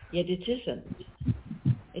 Yet it isn't.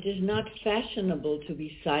 It is not fashionable to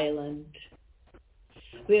be silent.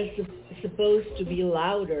 We are supposed to be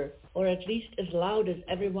louder, or at least as loud as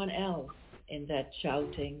everyone else in that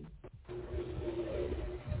shouting.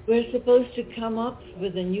 We're supposed to come up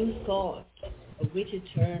with a new thought, a witty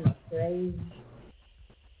turn of phrase,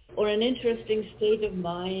 or an interesting state of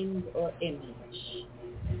mind or image.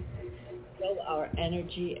 Show our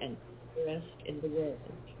energy and interest in the world.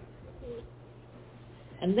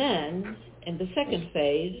 And then, in the second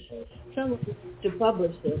phase, someone to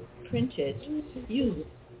publish it, print it, use it,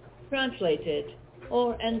 translate it,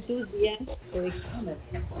 or enthusiastically comment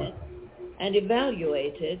on it, and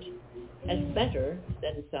evaluate it as better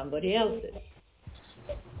than somebody else's.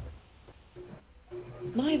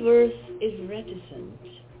 My verse is reticent.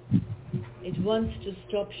 It wants to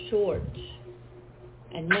stop short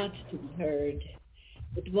and not to be heard.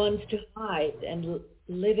 It wants to hide and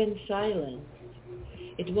live in silence.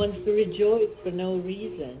 It wants to rejoice for no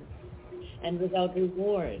reason and without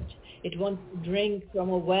reward. It wants to drink from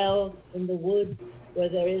a well in the woods where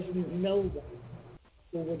there is no one.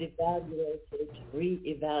 who would evaluate it,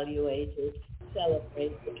 re-evaluate it,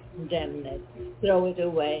 celebrate it, condemn it, throw it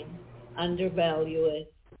away, undervalue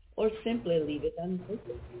it, or simply leave it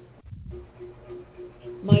unnoticed.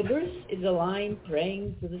 My verse is a line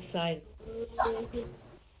praying to the silence,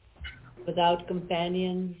 without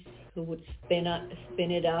companions who would spin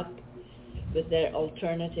it up with their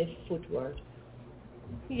alternative footwork.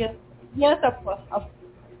 Yes, yes, of course.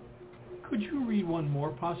 Could you read one more,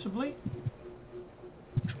 possibly?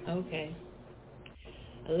 Okay.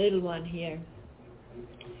 A little one here.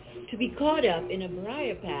 To be caught up in a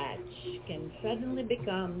briar patch can suddenly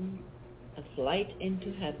become a flight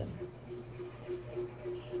into heaven.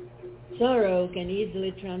 Sorrow can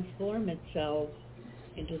easily transform itself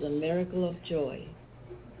into the miracle of joy,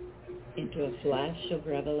 into a flash of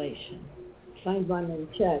revelation. Find one in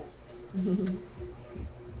Czech.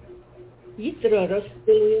 Jítro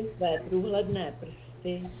rozptyluje své průhledné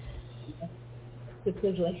prsty,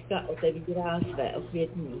 srdce zlehka otevírá své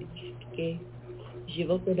okvětní lístky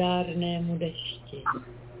životodárnému dešti.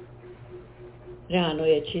 Ráno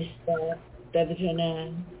je čisté,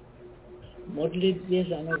 otevřené, modlitbě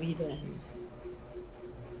za nový den.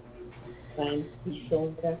 Tajemství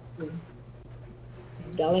soumraku.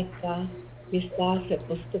 Zdaleka chystá se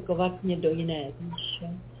postupovat mě do jiné výše,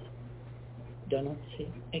 do noci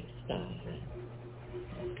extáze.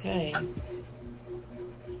 Okay.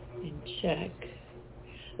 In Czech.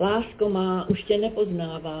 Lásko má, už tě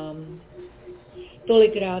nepoznávám.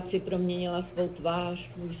 Tolikrát si proměnila svou tvář,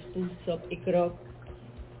 svůj způsob i krok,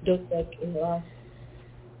 dotek i hlas.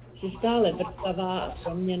 Jsi stále vrtkavá a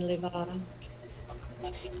proměnlivá.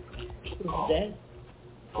 Tu zde,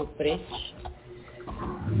 tu pryč.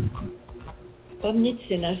 Paměť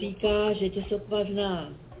si naříká, že tě sotva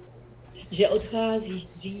zná, že odcházíš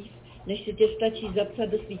dřív, než si tě stačí zapsat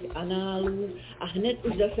do svých análů a hned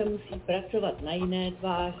už zase musí pracovat na jiné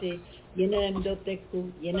tváři, jiném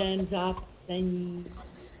doteku, jiném zápasení.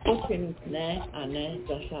 Počinut ne a ne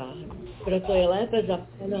zasáhnout. Proto je lépe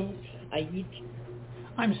zapnout a jít.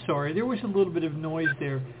 I'm sorry, there was a little bit of noise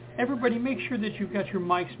there. Everybody make sure that you've got your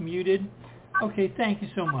mics muted. Okay, thank you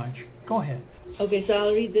so much. Go ahead. Okay, so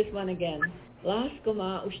I'll read this one again. Lásko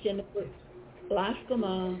má,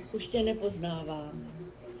 už tě nepoznávám.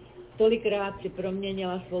 Tolikrát si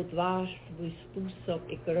proměnila svou tvář, svůj způsob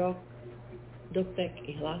i krok, dotek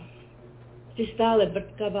i hlas. Jsi stále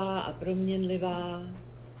vrtkavá a proměnlivá,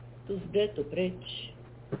 tu zde, tu pryč.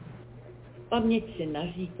 Paměť si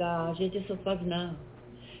naříká, že tě sotva zná,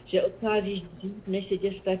 že odcházíš dřív, než si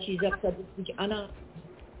tě stačí zapsat do svých análů.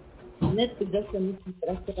 Hned už zase musí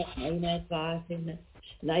pracovat na jiné tváři,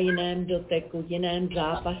 na jiném doteku, jiném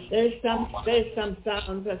zápase. There's some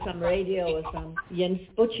sounds or some radio or some. Jen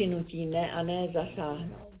spočinutí, ne a ne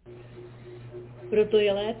zasáhnout. Proto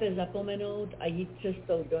je lépe zapomenout a jít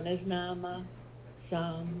cestou do neznáma,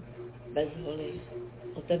 sám, bez holy,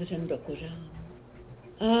 otevřen do kořán.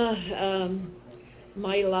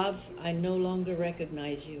 My love, I no longer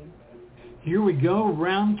recognize you. Here we go,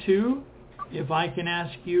 round 2. If I can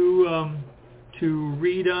ask you to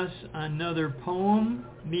read us another poem,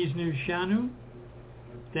 Misna Chanu.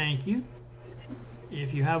 Thank you.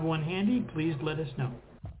 If you have one handy, please let us know.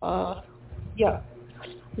 Yeah.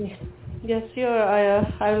 Yes, sure.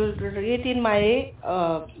 I will read in my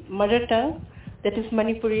mother tongue, that is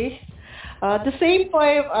Manipuri. The same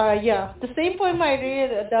poem I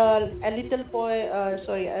read,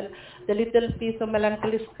 the little piece of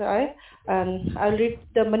Melancholy Sky, and I'll read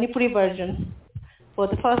the Manipuri version for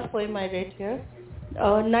the first poem I read here.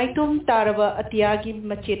 Naitum Tarava Atiagi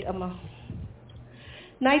Machet Ama.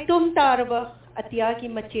 Naitum Tarava Atiagi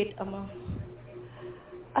Machet Ama.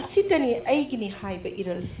 Asitani Aigini Haiba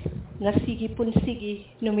Iral, Nasigi Punsigi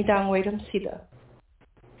Numidang Wairam Sida.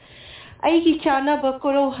 Aigi Chana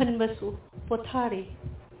Bakoro Hanbasu, Potari,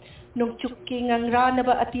 Nukchuking and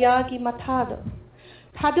Ranaba Atiagi Matada,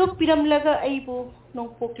 Tado Piram Laga Aibo,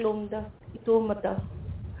 no Poklonda, Itomata.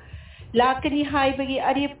 Lakani Haibagi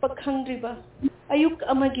Aripa Kangriba, Ayuk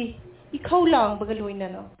Amagi, Ikaulang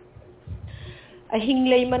Bagaloinana. A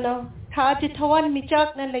Hinglaymana, Tati Tawan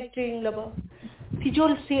Michakna like Train Lava,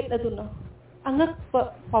 Tijol Set Laduna,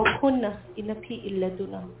 Angakpa Paukuna in a P.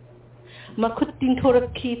 Illaduna. Makutin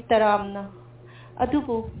Toraki Taramna,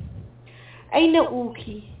 Adubu, Aina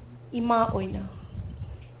Uki, Ima Oina,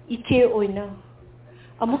 Ite Oina,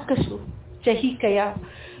 Amukasu, Jahikaya,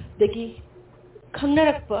 Dagi,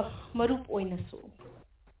 Kangarakpa, Marup Oinasu.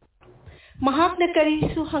 Mahakna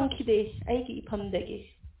Karisu Hankide, Aigi Pamdagi,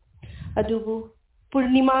 Adubu,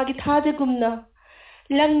 Purnima Gitade Gumna,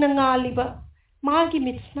 Lang Nangaliba, Magi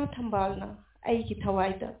Mitsna Tambalna, Aigi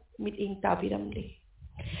Tawaida, Mit Ing Tabiramli.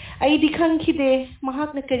 Ay di khangkhide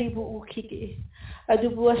mahak na karibu ukhige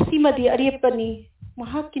adubu asimadi arepani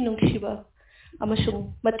mahak kinungsiba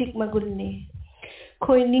amasung matik magulni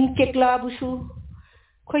khoi ning kekla busu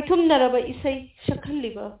khoi thum naraba isai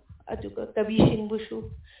shakhalliba aduga kabising busu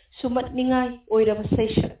sumat ningai oiraba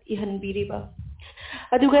saishat ihanbiriba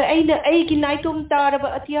aduga aina aigi naitum taraba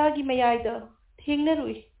atiagi mayaida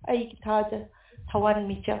thengnarui aigi thaja thawan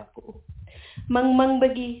michakku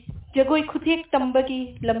mangbagi jagoi khuthek tambagi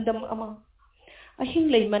lamdam ama ahing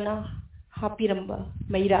leimana hapiramba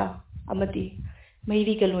maira amati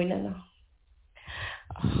mairi galoinana.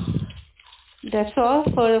 That's all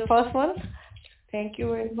for the first one. Thank you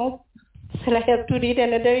very much. Shall I have to read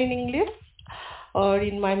another in English or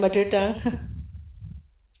in my mother tongue?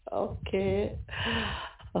 Okay.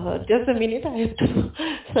 Just a minute, I have to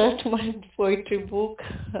search my poetry book,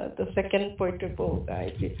 the second poetry book.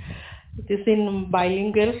 It is in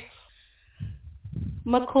bilingual.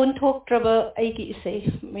 Makhon thok traba aigi isay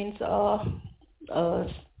means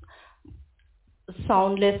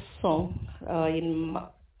soundless song in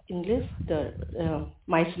English.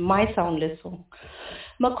 My soundless song.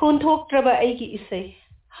 Makhon thok traba aigi isay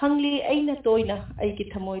hangli aina toina aigi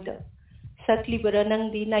thamoida sakli bara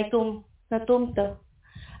nangdi naitom natomta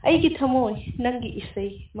aigi thamoi nangi isay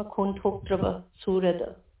makhon thok traba surada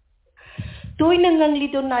toina ngangli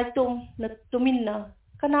do naitom na tuminna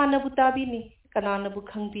kanana butabini kanana bu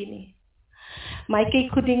khangbini maikei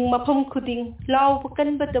khuding mafam khuding law bukan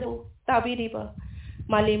badabu tabiriba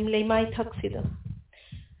malim leimai thaksida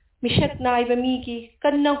mishat naiba migi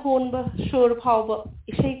kanna honba shor phawba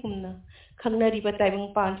isai kumna khangnariba taibang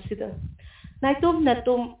pansida naitom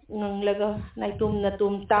natom nganglaga naitom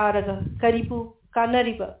natom taraga karibu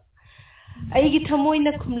kanariba aigi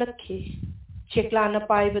thamoina khumlakhi cheklana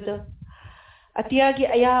paibada atiyagi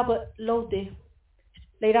ayaba lode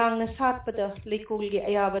leirang na satpada leikulgi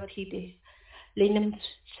ayaba thide leinam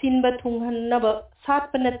sinba thunghannaba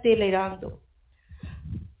satpa natte leirang do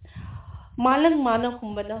malang mana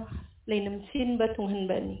humbana leinam sinba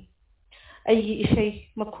thunghanbani aigi isai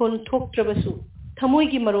makhon thoktrabasu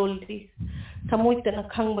thamoigi maroldi thamoitana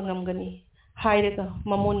khangba ngamgani hairaga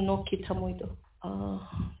mamon nokki thamoido.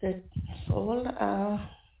 That's all.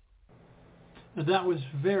 That was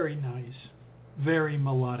very nice, very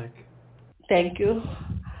melodic. Thank you.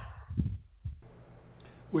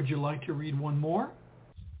 Would you like to read one more?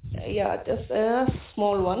 Yeah, just a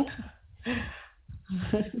small one.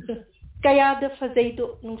 Kaya da fazeido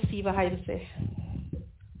nungsiba haibse.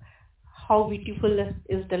 How beautiful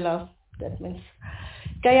is the love. That means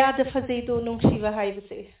kaya da fazeido nungsiba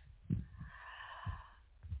haibse.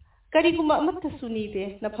 Kariguma amatta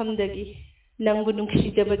sunide napamdagi nangbu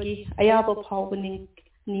nungsidabagi ayaba phawba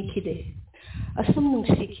nikhide asum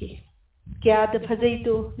nungsikhi kya da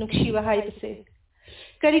fazeido nungsiba haibse.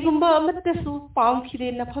 Karigumba amattasu paamkhide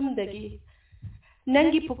napamdagi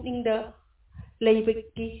nangi pukningda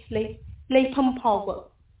leibagi leifam phawba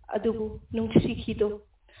adubu nungsikhido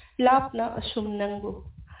lapna asum nangbu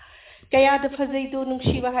kaya da fazeido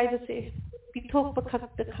nungsiba haibse pithokpa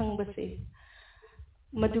khakta khangbase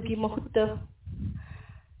madugi mahutta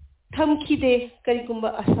thamkhide karigumba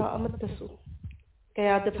asa amattasu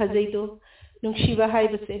kaya da fazeido nungsiba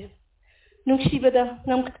haibase nungsibada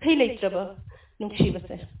ngamkhai leitraba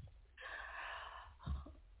nungsibase.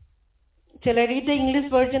 Shall I read the English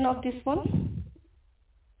version of this one?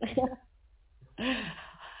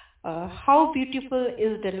 How beautiful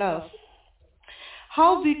is the love.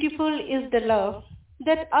 How beautiful is the love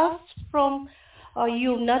that asks from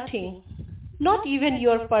you nothing, not even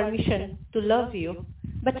your permission to love you,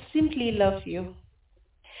 but simply love you.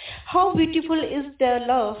 How beautiful is the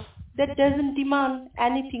love that doesn't demand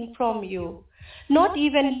anything from you, not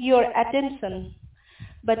even your attention,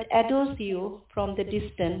 but adores you from the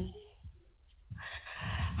distance.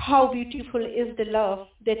 How beautiful is the love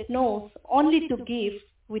that knows only to give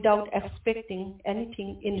without expecting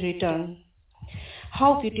anything in return.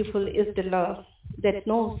 How beautiful is the love that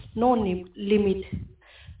knows no limit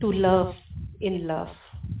to love in love.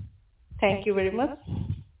 Thank you very much.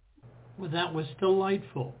 Well, that was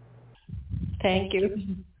delightful. Thank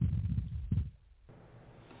you.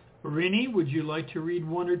 Rini, would you like to read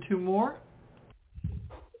one or two more?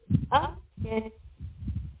 Okay.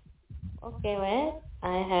 Okay, well,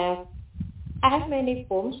 I have many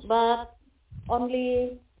poems, but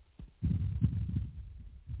only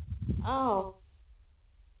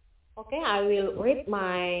okay, I will read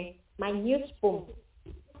my news poem.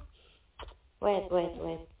 Wait.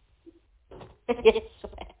 Yes.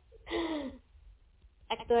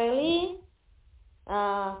 Actually,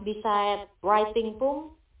 besides writing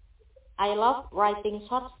poem, I love writing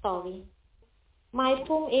short story. My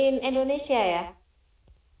poem in Indonesia ya.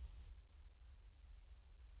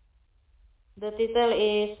 The title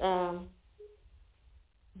is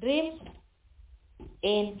Dreams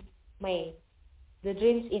in May. The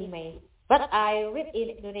Dreams in May. But I read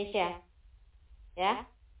in Indonesia. Ya?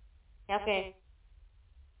 Oke.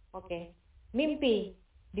 Oke. Mimpi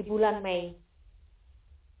di bulan Mei.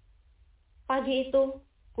 Pagi itu,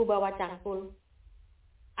 ku bawa cangkul.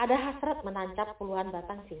 Ada hasrat menancap puluhan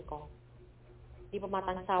batang singkong. Di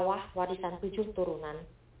pematang sawah warisan 7 turunan.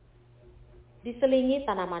 Diselingi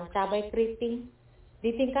tanaman cabai keriting,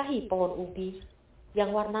 ditingkahi pohon ubi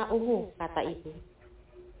yang warna ungu, kata ibu.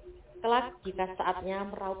 Kelak jika saatnya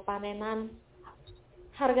meraup panenan,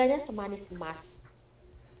 harganya semanis emas.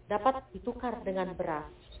 Dapat ditukar dengan beras.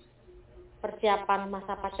 Persiapan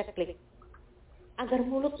masa paceklik, agar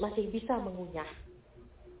mulut masih bisa mengunyah.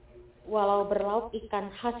 Walau berlauk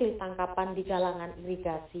ikan hasil tangkapan di galangan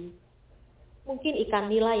irigasi, mungkin ikan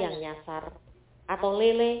nila yang nyasar, atau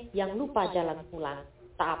lele yang lupa jalan pulang,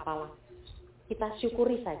 tak apalah. Kita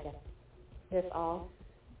syukuri saja. That's all.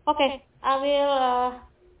 Okay, I will...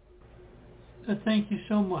 Thank you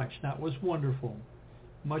so much. That was wonderful.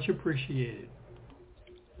 Much appreciated.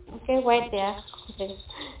 Okay, wait ya. Okay.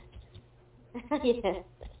 Yes.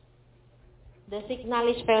 The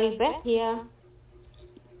signal is very bad here.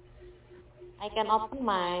 I can open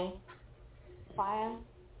my file.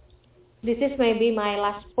 This is maybe my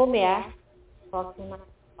last poem ya. For tonight.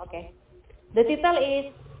 Okay. The title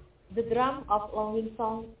is The Drum of Longing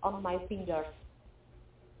Song on My Fingers.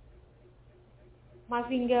 My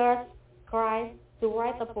fingers cry to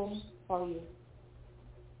write a poem for you.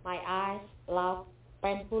 My eyes laugh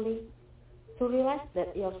painfully to realize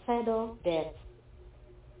that your shadow danced.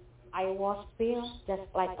 I was pale just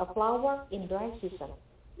like a flower in dry season.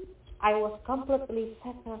 I was completely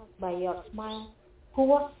shattered by your smile, who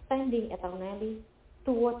was standing eternally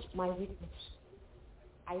to watch my witness.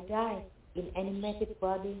 I died in animated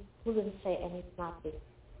body, couldn't say nothing.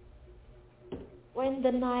 When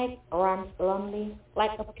the night runs lonely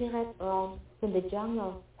like a pirate round in the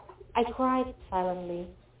jungle, I cried silently.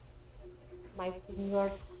 My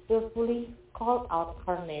fingers tearfully called out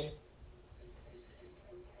her name.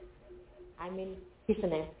 I mean his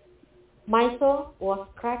name. My soul was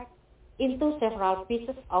cracked into several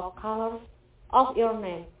pieces of colors of your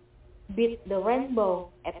name, beat the rainbow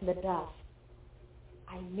at the dusk.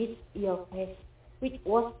 I miss your face, which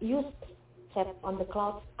was used set on the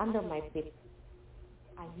clouds under my feet.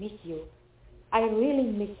 I miss you. I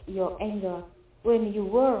really miss your anger when you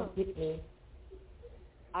were with me.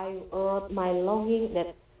 I wrote my longing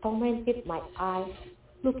that tormented my eyes,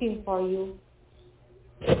 looking for you,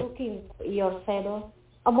 looking for your shadow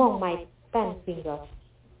among my 10 fingers.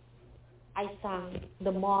 I sang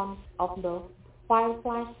the mourn of the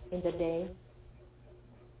fireflies in the day.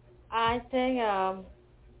 I think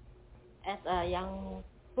as a young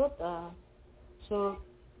poet,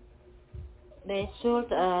 they should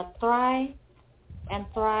try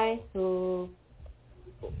to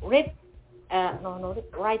read,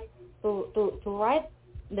 write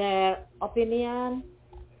their opinion.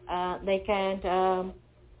 They can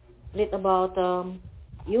read about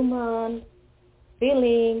human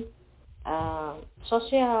feeling,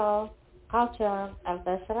 social, culture,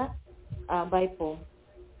 etc. By poem.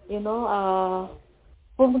 You know,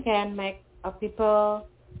 poem can make people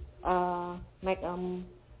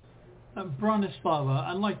Bronislava,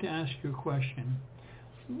 I'd like to ask you a question.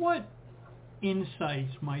 What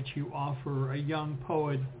insights might you offer a young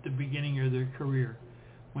poet at the beginning of their career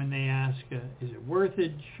when they ask, is it worth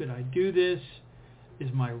it? Should I do this?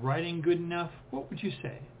 Is my writing good enough? What would you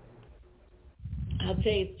say? I'd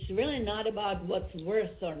say it's really not about what's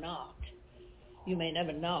worth or not. You may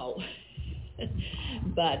never know.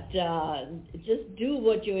 But just do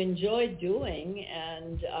what you enjoy doing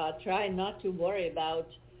and try not to worry about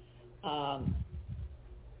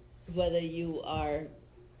whether you are,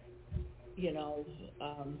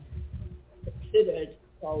 considered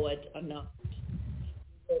poet or not.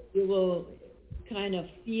 You will kind of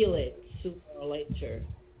feel it sooner or later.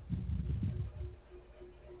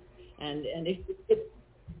 And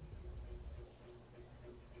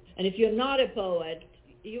if you're not a poet,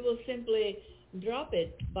 you will simply drop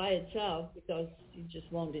it by itself because you just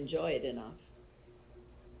won't enjoy it enough.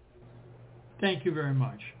 Thank you very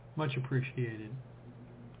much. Much appreciated.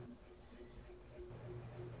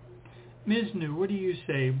 Ms. Nu, what do you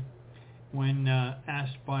say when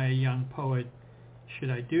asked by a young poet, should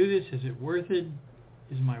I do this? Is it worth it?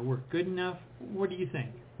 Is my work good enough? What do you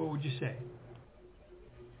think? What would you say?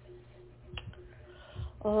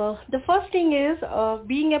 The first thing is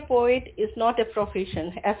being a poet is not a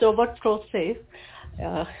profession. As Robert Frost says,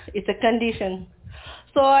 it's a condition.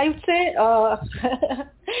 So I would say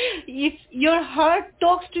if your heart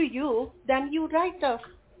talks to you, then you write up.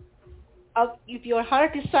 If your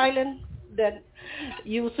heart is silent, then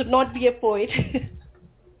you should not be a poet.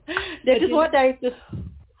 That is what I do.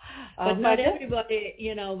 But not everybody,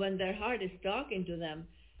 when their heart is talking to them,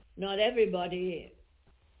 not everybody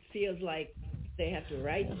feels like they have to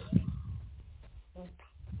write.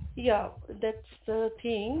 Yeah, that's the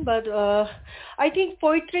thing. But I think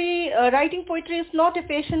writing poetry is not a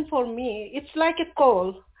passion for me. It's like a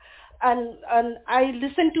call, and I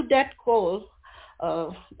listen to that call.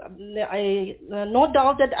 I no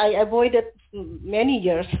doubt that I avoided many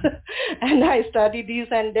years, and I studied this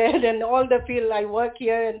and that and all the field. I work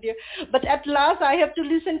here and there, but at last I have to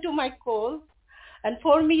listen to my call, and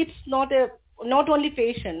for me it's not only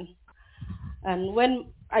passion. And when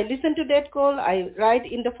I listen to that call, I write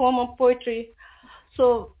in the form of poetry.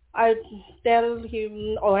 So I tell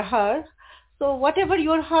him or her, so whatever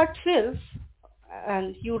your heart feels,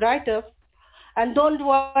 and you write up, and don't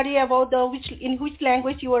worry about in which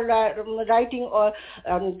language you are writing or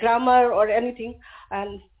grammar or anything.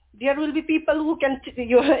 And there will be people who can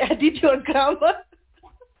edit your grammar.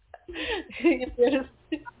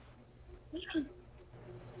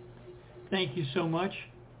 Thank you so much.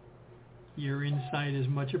 Your insight is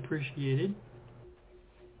much appreciated.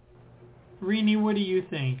 Rini, what do you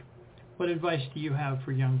think? What advice do you have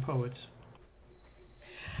for young poets?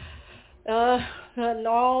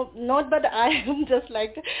 No, not, but I am just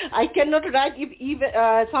like, I cannot write if even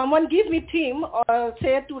someone gives me theme or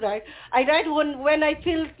say to write. I write when I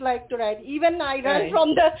feel like to write. Even I run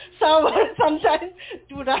from the shower sometimes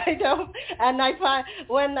to write up. And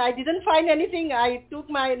when I didn't find anything, I took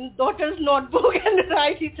my daughter's notebook and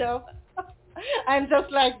write it up. I'm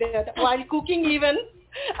just like that. While cooking even,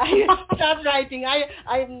 I start writing. I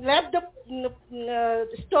left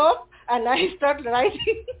the stove and I start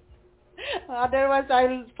writing. Otherwise,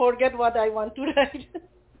 I'll forget what I want to write.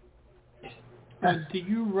 Do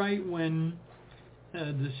you write when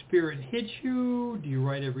the spirit hits you? Do you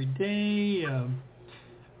write every day?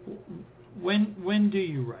 When do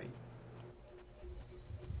you write?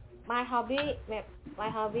 My hobby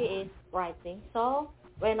is writing. So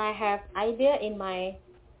when I have idea in my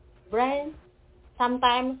brain,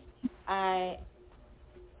 sometimes I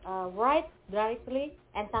write directly,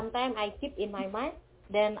 and sometimes I keep in my mind.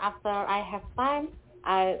 Then after I have time,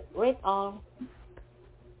 I read all.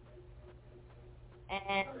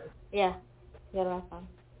 And yeah, you're welcome.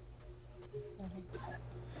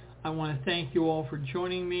 I want to thank you all for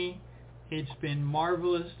joining me. It's been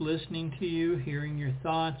marvelous listening to you, hearing your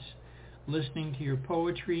thoughts, listening to your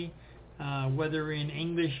poetry, whether in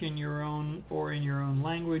English in your own or in your own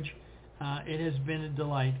language. It has been a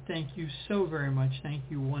delight. Thank you so very much. Thank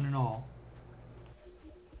you, one and all.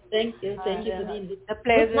 Thank you for the a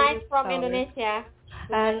pleasure. Good night from Indonesia.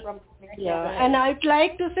 And I'd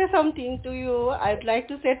like to say something to you. I'd like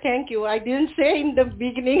to say thank you. I didn't say in the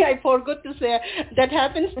beginning. I forgot to say. That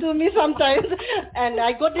happens to me sometimes. And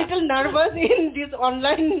I got a little nervous in this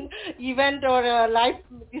online event or live.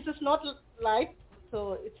 This is not live,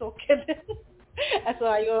 so it's okay. So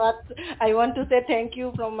I want to say thank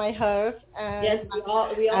you from my heart. And yes, we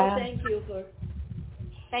all thank you for.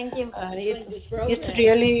 Thank you. It's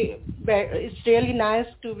really nice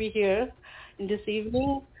to be here in this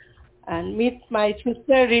evening and meet my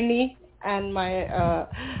sister Rini and my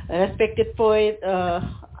respected poet.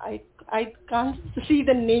 I can't see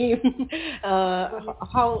the name.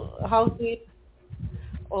 How did?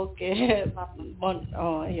 Okay.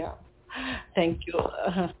 Oh yeah. Thank you.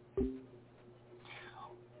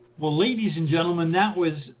 Well, ladies and gentlemen, that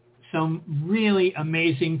was some really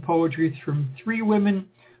amazing poetry from three women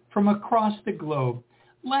from across the globe.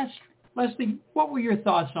 Lesley, what were your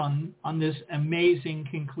thoughts on this amazing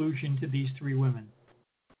conclusion to these three women?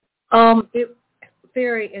 It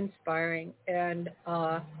very inspiring, and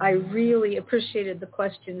I really appreciated the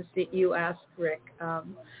questions that you asked, Rick,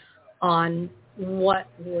 on what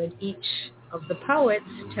would each of the poets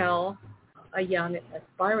tell a young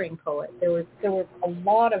aspiring poet. There were a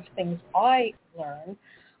lot of things I learned.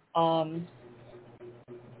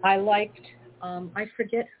 I liked, I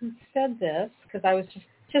forget who said this because I was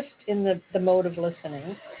just in the mode of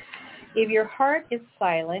listening. If your heart is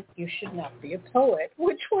silent, you should not be a poet.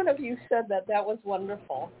 Which one of you said that? That was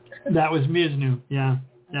wonderful. That was Misna. Yeah.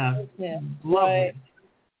 Yeah. Lovely. Right.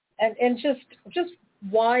 And just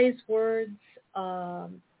wise words,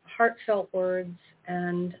 heartfelt words,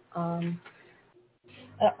 and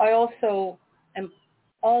I also am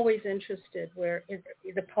always interested where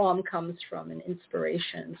the poem comes from and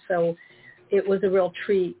inspiration. So it was a real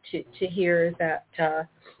treat to hear that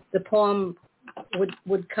the poem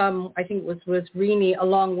would come, I think it was with Rini,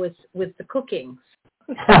 along with the cooking.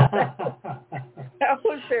 That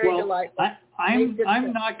was very delightful.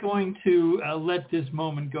 I'm not going to let this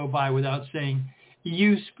moment go by without saying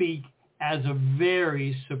you speak as a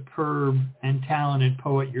very superb and talented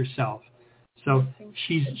poet yourself. So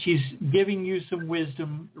she's giving you some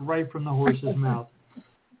wisdom right from the horse's mouth.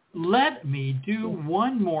 Let me do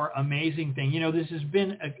one more amazing thing. You know, this has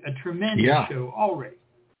been a tremendous show already.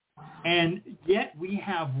 And yet we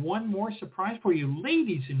have one more surprise for you,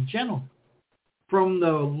 ladies and gentlemen. From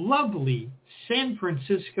the lovely San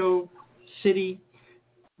Francisco city,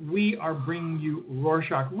 we are bringing you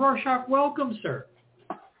RoarShock. RoarShock, welcome, sir.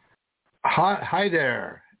 Hi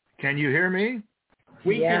there. Can you hear me?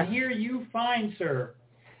 We can hear you fine, sir.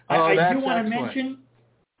 Oh, I that's do want to excellent. mention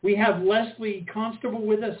we have Lesley Constable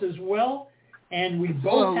with us as well, and we both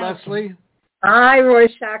Hello, have Lesley. Hi,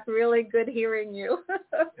 RoarShock. Really good hearing you.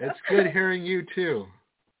 It's good hearing you too.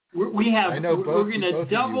 We're going to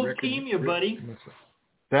double team you, buddy.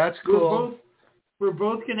 That's cool. We're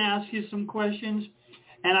both going to ask you some questions,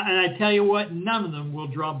 and I tell you what, none of them will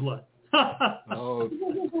draw blood. Oh,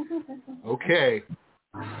 okay.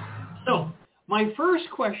 So, my first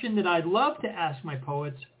question that I'd love to ask my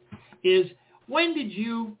poets is, when did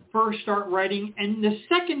you first start writing? And the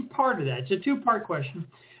second part of that, it's a two-part question.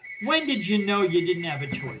 When did you know you didn't have a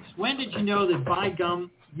choice? When did you know that, by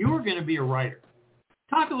gum, you were going to be a writer?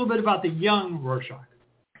 Talk a little bit about the young RoarShock.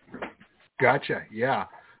 Gotcha. Yeah.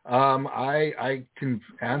 I can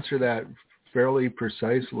answer that fairly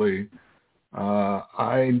precisely.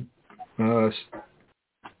 I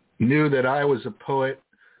knew that I was a poet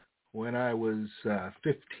when I was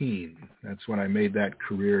 15. That's when I made that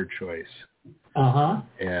career choice. Uh-huh.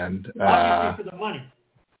 And obviously for the money.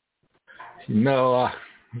 No,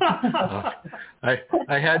 I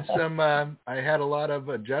had a lot of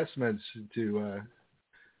adjustments to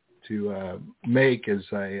make as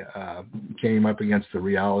I came up against the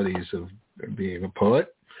realities of being a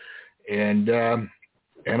poet, and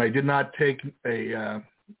I did not take the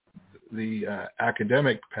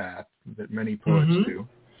academic path that many poets do.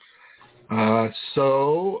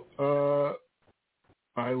 So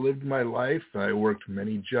I lived my life. I worked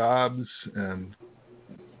many jobs and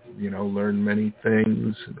learned many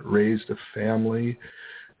things, raised a family,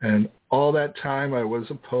 and all that time I was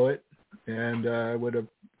a poet, and I would have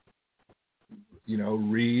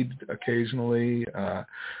read occasionally,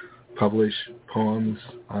 publish poems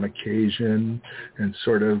on occasion, and it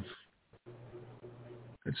sort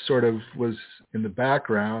of was in the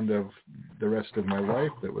background of the rest of my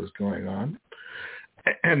life that was going on.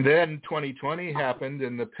 And then 2020 happened,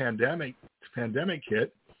 and the pandemic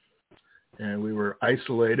hit, and we were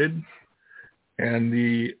isolated, and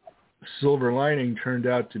the silver lining turned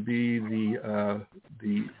out to be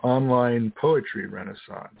the online poetry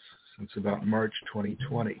renaissance since about March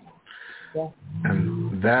 2020. Yeah.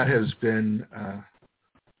 And that has been,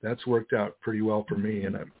 that's worked out pretty well for me.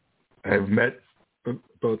 And I've met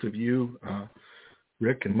both of you,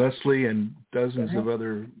 Rick and Lesley, and dozens of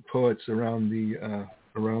other poets around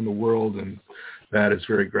the world, and that is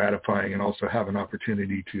very gratifying, and also have an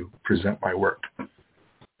opportunity to present my work.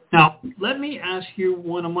 Now, let me ask you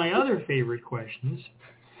one of my other favorite questions.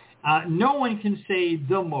 No one can say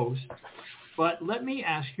the most, but let me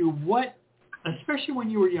ask you what, especially when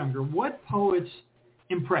you were younger, what poets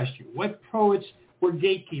impressed you? What poets were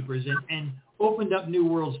gatekeepers and opened up new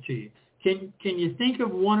worlds to you? Can you think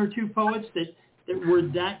of one or two poets that were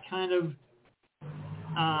that kind of,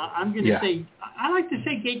 I'm going to say, I like to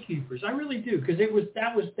say gatekeepers. I really do, because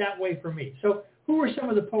that was that way for me. So who were some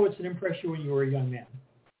of the poets that impressed you when you were a young man?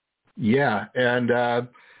 Yeah, and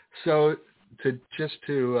so to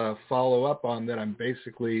follow up on that, I'm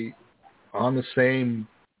basically on the same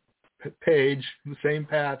page, the same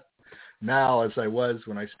path now as I was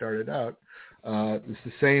when I started out. It's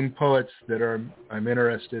the same poets that I'm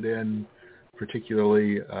interested in,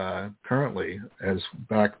 particularly currently, as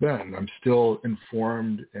back then. I'm still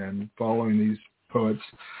informed and following these poets.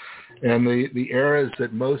 And the eras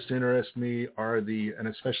that most interest me are and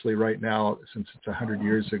especially right now, since it's 100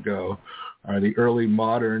 years ago, are the early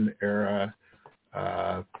modern era,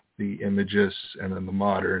 the Imagists, and then the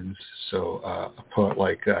moderns. So a poet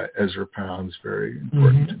like Ezra Pound's very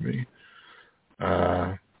important to me.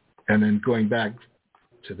 And then going back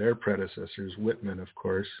to their predecessors, Whitman, of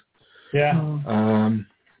course. Yeah.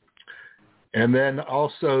 And then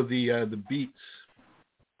also the Beats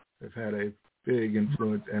have had a big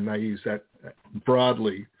influence, and I use that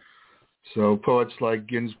broadly. So poets like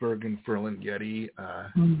Ginsberg and Ferlinghetti,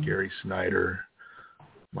 Gary Snyder,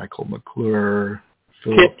 Michael McClure,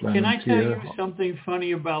 Philip Lamantia. Can I tell you something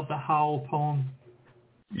funny about the Howl poem?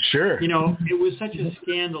 Sure. You know, it was such a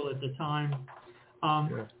scandal at the time.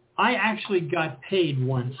 I actually got paid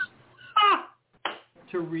once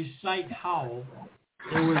to recite Howl.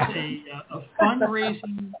 There was a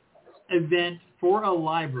fundraising event for a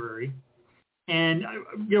library. And,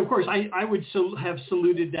 of course, I would have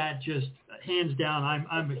saluted that just hands down.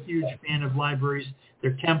 I'm a huge fan of libraries.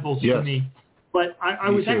 They're temples to me. But I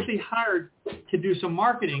was actually hired to do some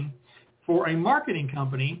marketing for a marketing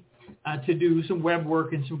company, to do some web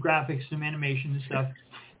work and some graphics, some animation and stuff.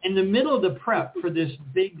 In the middle of the prep for this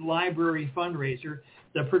big library fundraiser,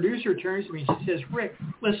 the producer turns to me and she says, Rick,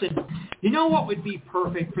 listen, you know what would be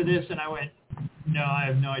perfect for this? And I went, no, I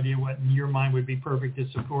have no idea what in your mind would be perfect to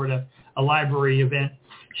support a library event.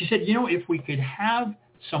 She said, you know, if we could have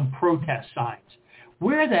some protest signs,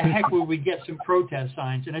 where the heck would we get some protest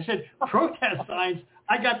signs? And I said, protest signs?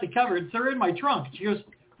 I got the cover. They're in my trunk. She goes,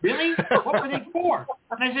 really? What were they for?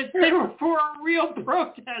 And I said, they were for a real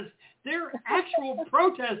protest. They're actual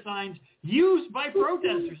protest signs used by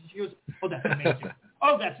protesters. And she goes, oh, that's amazing.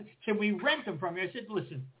 Can we rent them from you? I said,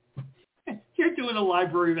 listen, you're doing a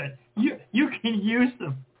library event. You can use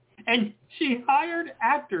them. And she hired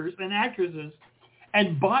actors and actresses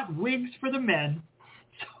and bought wigs for the men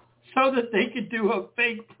so that they could do a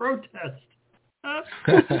fake protest.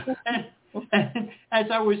 and as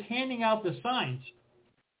I was handing out the signs,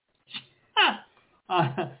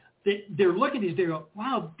 they're looking at these, they go,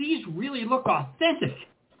 wow, these really look authentic.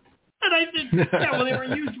 And I said, yeah, well, they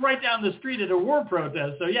were used right down the street at a war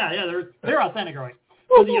protest. So, yeah, they're authentic, right?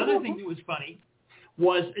 So the other thing that was funny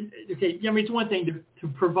was, okay, I mean, it's one thing to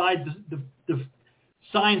provide the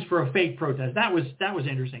signs for a fake protest. That was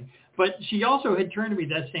interesting. But she also had turned to me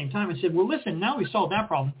that same time and said, well, listen, now we solved that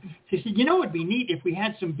problem. She said, you know what would be neat if we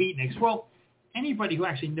had some beatniks? Well, anybody who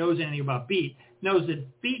actually knows anything about beat knows that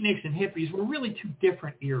beatniks and hippies were really two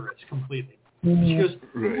different eras completely. Mm-hmm. She goes,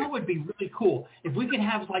 you know what would be really cool? If we could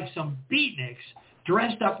have like some beatniks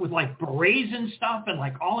dressed up with like berets and stuff and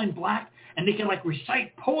like all in black, and they can like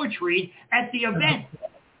recite poetry at the event.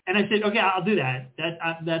 And I said, okay, I'll do that.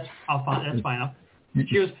 That's fine.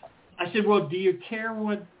 She goes, I said, well, do you care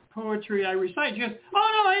what poetry I recite? She goes,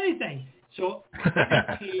 oh, no, anything. So I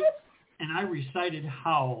got paid, and I recited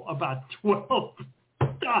Howl about 12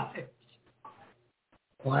 times.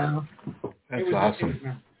 Wow. That's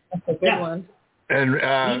awesome. That's a good one. And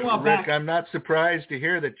Rick, I'm not surprised to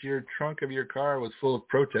hear that your trunk of your car was full of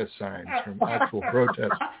protest signs from actual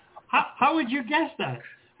protests. How would you guess that?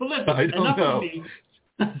 Well, listen, I don't know.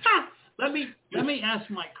 Let me ask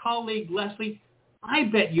my colleague Lesley. I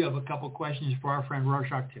bet you have a couple questions for our friend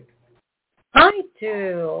RoarShock too. I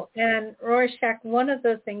do. And RoarShock, one of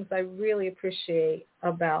the things I really appreciate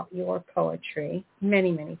about your poetry,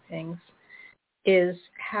 many, many things, is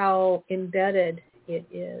how embedded it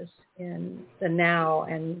is in the now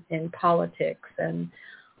and in politics. And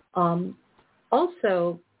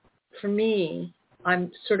also, for me,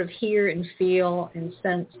 I'm sort of hear and feel and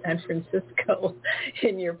sense San Francisco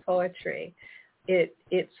in your poetry.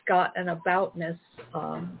 It's got an aboutness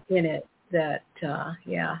in it that,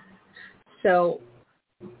 So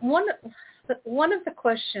one of the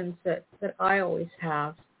questions that I always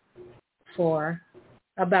have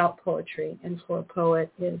about poetry and for a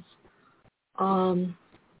poet is, how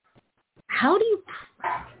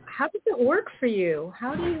does it work for you?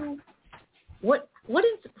 Where do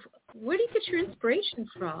you get your inspiration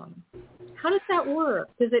from? How does that work?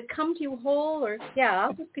 Does it come to you whole, or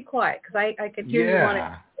I'll just be quiet because I could hear you want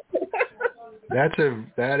it.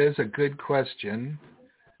 That is a good question.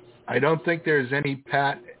 I don't think there's any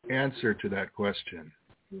pat answer to that question.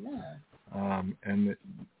 Yeah. And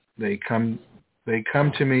they come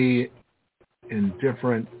to me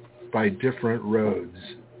by different roads.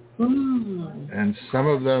 And some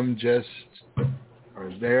of them just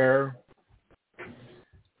are there,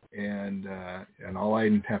 and all I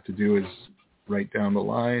have to do is write down the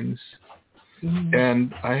lines. Mm-hmm.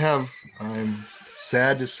 And I'm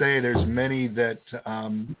sad to say there's many that I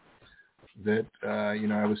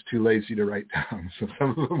was too lazy to write down. So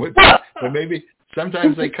some of them would, but maybe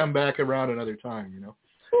sometimes they come back around another time,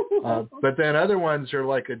 But then other ones are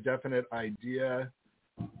like a definite idea,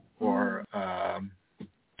 or a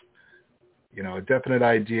definite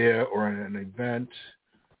idea, or an event,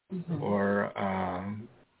 mm-hmm. or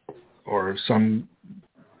some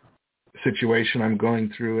situation I'm going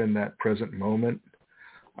through in that present moment.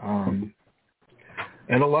 And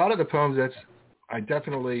a lot of the poems,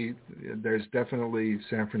 there's definitely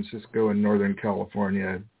San Francisco and Northern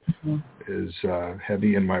California is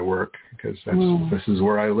heavy in my work because this is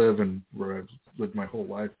where I live and where I've lived my whole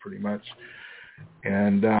life pretty much.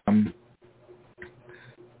 And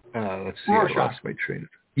let's see, I lost my train.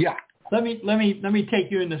 Yeah. Let me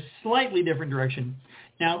take you in a slightly different direction.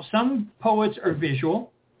 Now, some poets are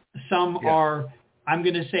visual, some are, I'm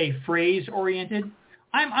going to say, phrase oriented.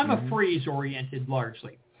 I'm a phrase oriented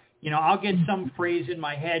largely. You know, I'll get some phrase in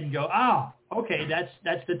my head and go, okay,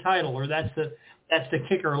 that's the title, or that's the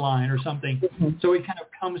kicker line or something. So it kind of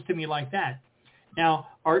comes to me like that. Now,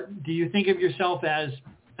 do you think of yourself as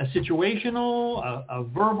a situational, a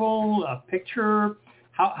verbal, a picture?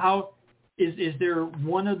 How is there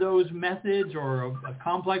one of those methods or a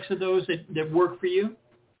complex of those that work for you?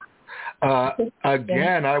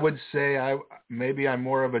 Again, I would say maybe I'm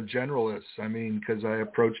more of a generalist. I mean, because I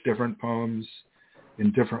approach different poems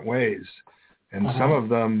in different ways, and some of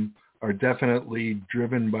them are definitely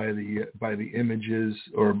driven by the images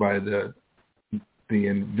or by the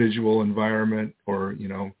visual environment, or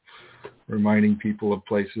reminding people of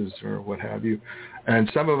places or what have you. And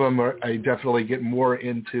some of them I definitely get more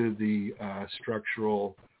into the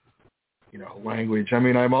structural, language. I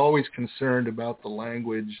mean, I'm always concerned about the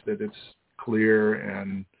language, that it's clear,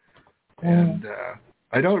 and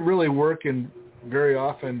I don't really work very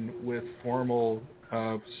often with formal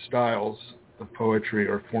styles of poetry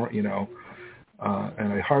or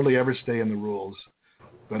and I hardly ever stay in the rules.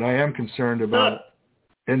 But I am concerned about,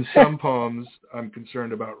 in some poems, I'm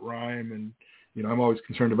concerned about rhyme, and I'm always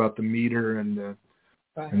concerned about the meter and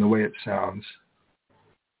the way it sounds.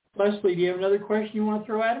 Lesley, do you have another question you want to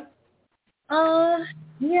throw at him?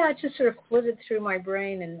 Yeah, it just sort of flitted through my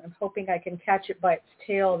brain, and I'm hoping I can catch it by its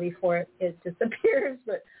tail before it disappears.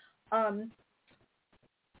 But what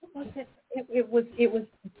was it? It was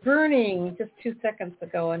burning just 2 seconds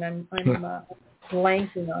ago, and I'm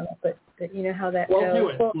blanking on it. But you know how that goes. Do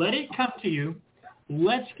it. Well, let it come to you.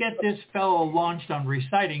 Let's get this fellow launched on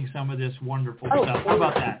reciting some of this wonderful stuff. How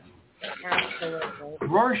about that? Absolutely.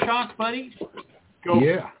 RoarShock, buddy. Go.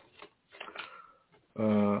 Yeah.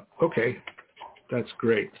 Okay. That's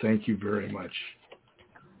great. Thank you very much.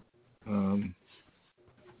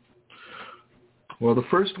 Well, the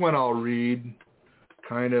first one I'll read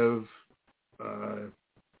kind of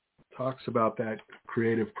talks about that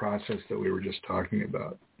creative process that we were just talking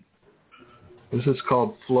about. This is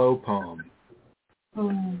called Flow Poem.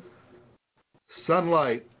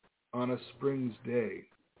 Sunlight on a spring's day.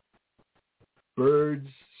 Birds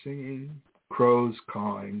singing, crows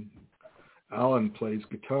cawing. Alan plays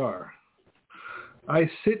guitar. I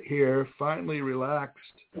sit here, finally relaxed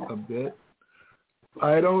a bit.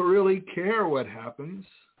 I don't really care what happens.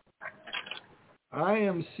 I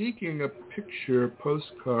am seeking a picture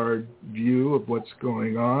postcard view of what's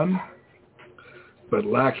going on, but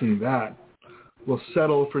lacking that, will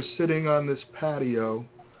settle for sitting on this patio,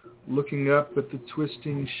 looking up at the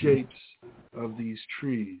twisting shapes of these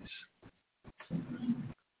trees.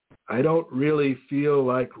 I don't really feel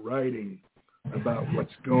like writing about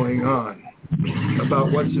what's going on,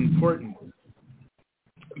 about what's important,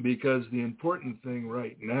 because the important thing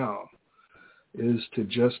right now is to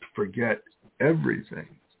just forget everything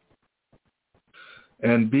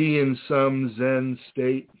and be in some Zen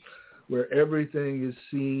state where everything is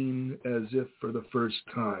seen as if for the first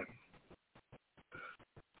time.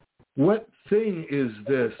 What thing is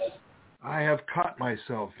this I have caught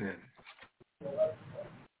myself in?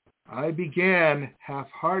 I began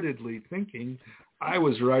half-heartedly thinking I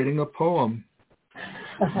was writing a poem.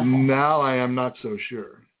 Now I am not so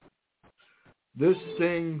sure. This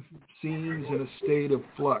thing seems in a state of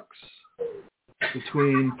flux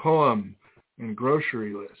between poem and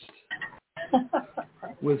grocery list,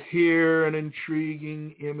 with here an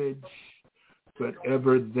intriguing image, but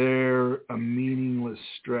ever there a meaningless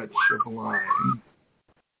stretch of line.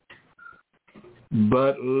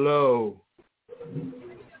 But lo,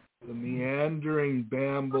 the meandering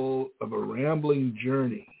babble of a rambling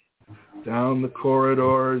journey down the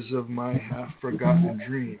corridors of my half-forgotten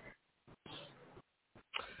dream.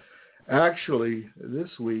 Actually, this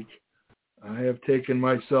week, I have taken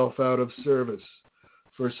myself out of service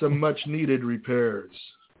for some much-needed repairs,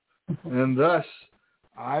 and thus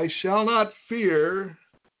I shall not fear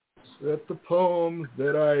that the poem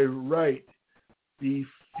that I write be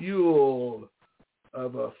fuel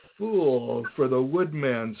of a fool for the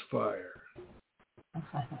woodman's fire.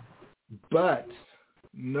 But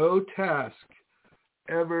no task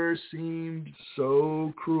ever seemed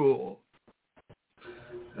so cruel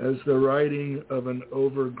as the writing of an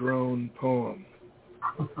overgrown poem,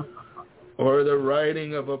 or the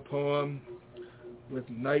writing of a poem with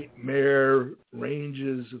nightmare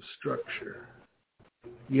ranges of structure.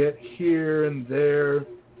 Yet here and there,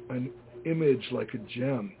 an image like a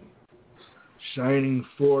gem, shining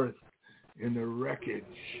forth in the wreckage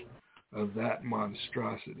of that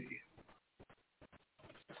monstrosity.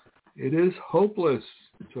 It is hopeless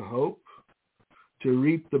to hope, to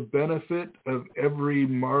reap the benefit of every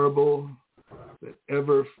marble that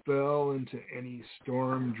ever fell into any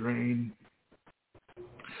storm drain,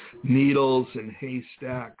 needles and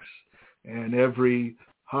haystacks, and every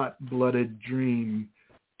hot-blooded dream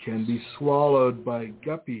can be swallowed by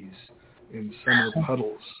guppies in summer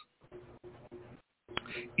puddles.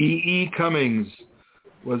 E.E. Cummings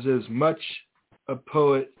was as much a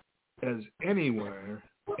poet as anyone,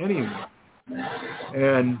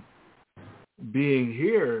 and being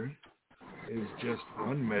here is just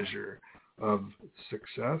one measure of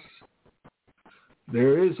success.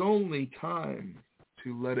 There is only time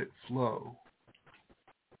to let it flow.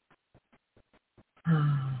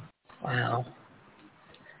 Wow.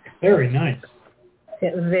 Very nice.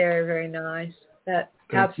 Very, very nice. That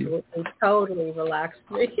absolutely, totally relaxed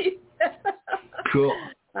me. Cool.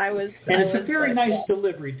 And it's a very nice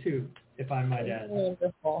delivery, too, if I might add.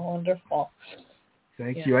 Wonderful.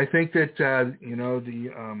 Thank you. I think that, I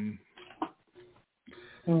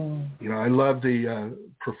love the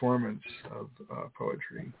performance of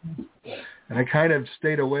poetry. And I kind of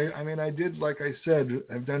stayed away. I mean, I did, like I said,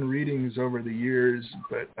 I've done readings over the years,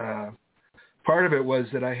 but part of it was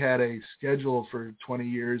that I had a schedule for 20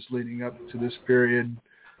 years leading up to this period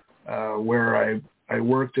where I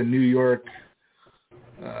worked in New York,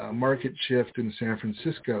 market shift in San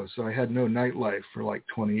Francisco, so I had no nightlife for like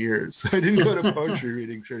 20 years. I didn't go to poetry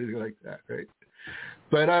readings or anything like that, right?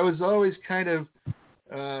 But I was always kind of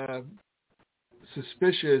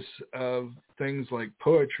suspicious of things like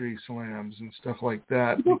poetry slams and stuff like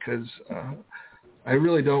that because I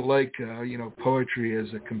really don't like, poetry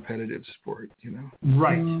as a competitive sport,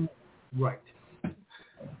 Right.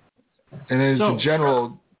 And as a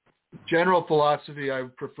general philosophy, I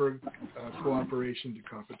prefer cooperation to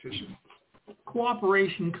competition.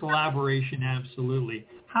 Cooperation, collaboration, absolutely.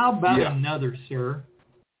 How about another, sir?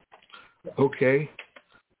 Okay.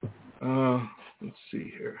 Let's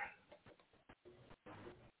see here.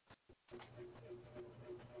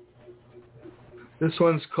 This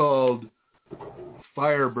one's called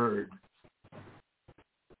Firebird.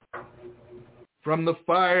 From the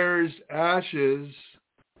fire's ashes,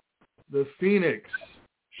 the phoenix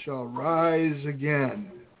shall rise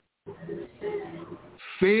again.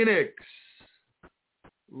 Phoenix,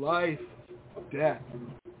 life, death,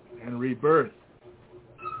 and rebirth.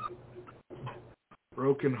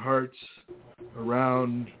 Broken hearts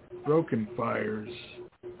around broken fires.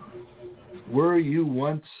 Were you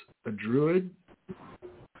once a druid?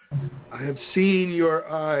 I have seen your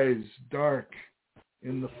eyes dark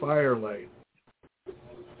in the firelight.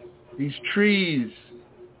 These trees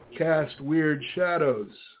cast weird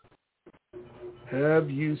shadows. Have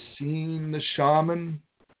you seen the shaman?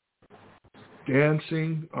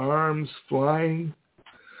 Dancing, arms flying.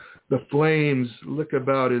 The flames lick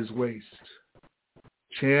about his waist.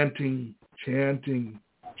 Chanting, chanting,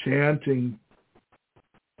 chanting.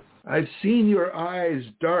 I've seen your eyes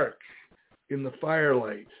dark in the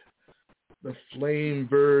firelight. The flame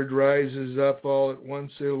bird rises up all at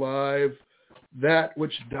once alive. That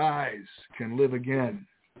which dies can live again.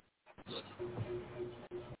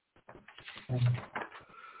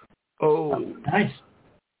 Oh, nice.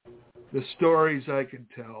 The stories I could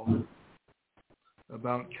tell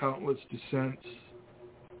about countless descents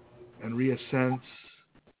and reascents,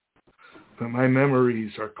 but my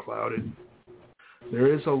memories are clouded.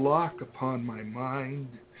 There is a lock upon my mind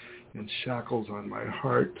and shackles on my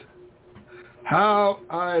heart. How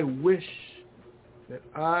I wish that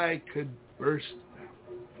I could burst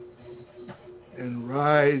them and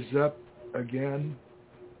rise up again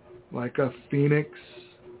like a phoenix,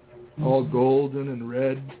 all golden and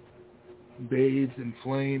red, bathed in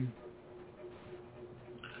flame.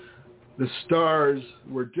 The stars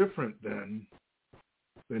were different then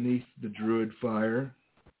beneath the druid fire.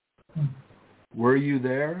 Were you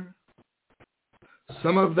there?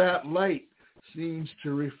 Some of that light seems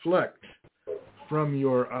to reflect from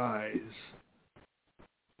your eyes.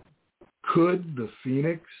 Could the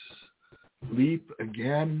phoenix leap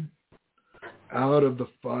again out of the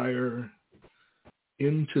fire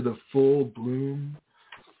into the full bloom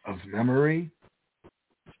of memory?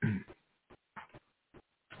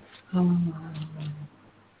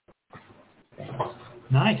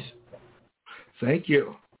 Nice. Thank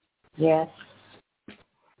you. Yes.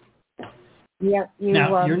 Yep.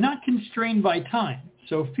 Now, you're not constrained by time,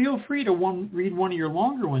 So feel free to read one of your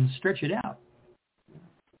longer ones, stretch it out.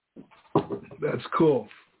 That's cool.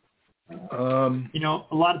 You know,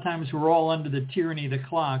 a lot of times we're all under the tyranny of the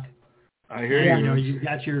clock. I hear you. You know, you've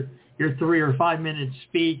got your 3 or 5 minutes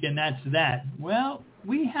speak, and that's that. Well,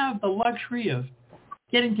 we have the luxury of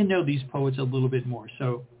getting to know these poets a little bit more.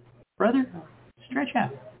 So, brother, stretch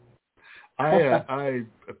out. I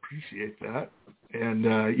appreciate that. And,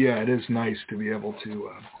 yeah, it is nice to be able to,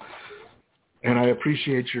 and I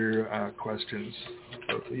appreciate your questions,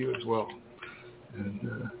 both of you as well.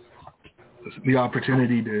 And the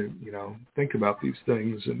opportunity to, you know, think about these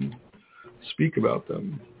things and speak about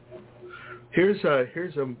them. Here's a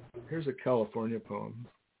California poem.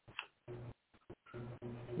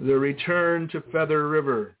 The Return to Feather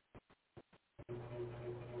River.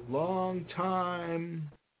 Long time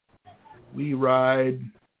we ride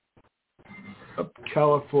up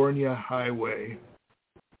California highway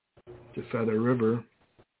to Feather River.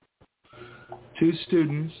 2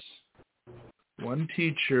 students, 1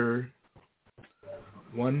 teacher,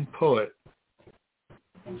 1 poet.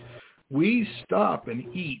 We stop and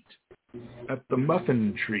eat at the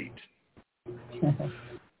Muffin Treat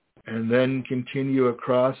and then continue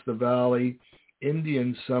across the valley,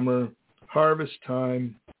 Indian summer, harvest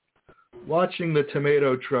time, watching the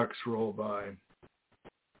tomato trucks roll by.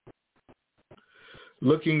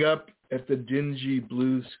 Looking up at the dingy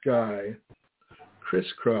blue sky,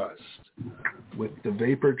 crisscrossed with the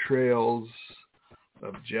vapor trails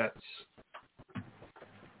of jets.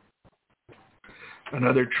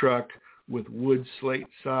 Another truck with wood slate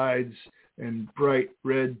sides and bright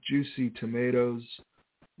red juicy tomatoes,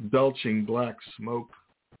 belching black smoke.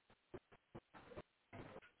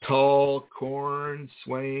 Tall corn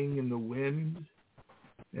swaying in the wind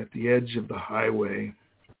at the edge of the highway.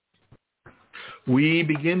 We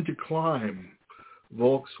begin to climb,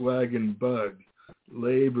 Volkswagen Bug,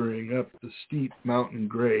 laboring up the steep mountain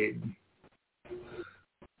grade.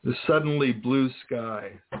 The suddenly blue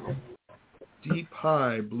sky, deep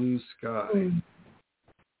high blue sky,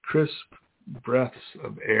 crisp breaths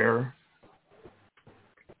of air.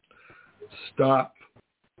 Stop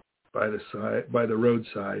by the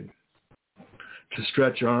roadside to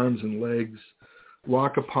stretch arms and legs,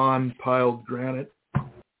 walk upon piled granite.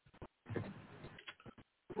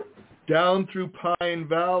 Down through Pine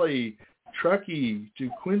Valley, Truckee to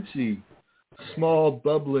Quincy, small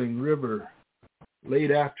bubbling river,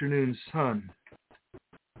 late afternoon sun.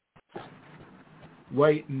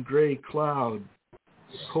 White and gray cloud,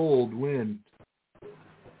 cold wind.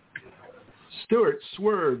 Stewart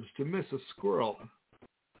swerves to miss a squirrel,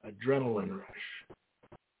 adrenaline rush.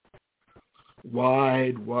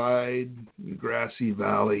 Wide, grassy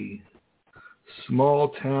valley, small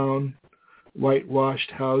town,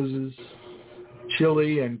 whitewashed houses,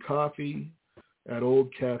 chili and coffee at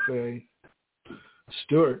old cafe.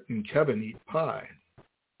 Stuart and Kevin eat pie,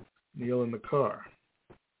 kneel in the car.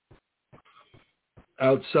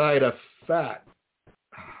 Outside, a fat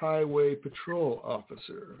highway patrol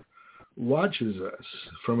officer watches us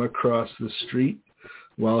from across the street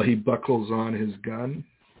while he buckles on his gun.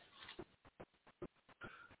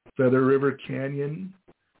 Feather River Canyon,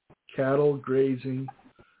 cattle grazing,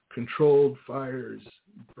 controlled fires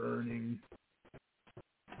burning.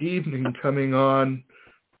 Evening coming on,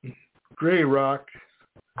 gray rock,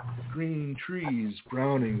 green trees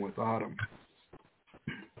browning with autumn.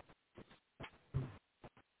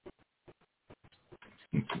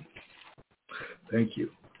 Thank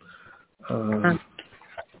you. I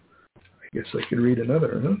guess I could read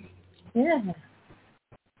another, huh? Yeah.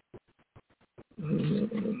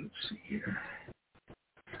 Let's see here.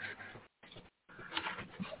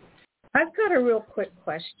 I've got a real quick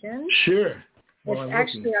question. Sure. It's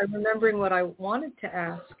actually, I'm remembering what I wanted to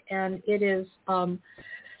ask, and it is, I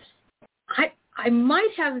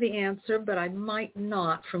might have the answer, but I might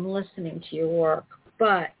not from listening to your work.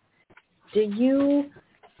 But do you,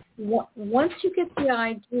 once you get the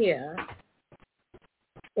idea,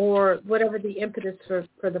 or whatever the impetus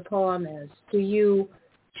for the poem is, do you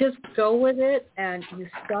just go with it and you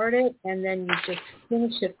start it and then you just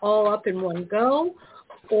finish it all up in one go,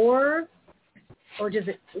 or does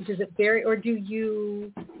it vary, or do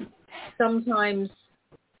you sometimes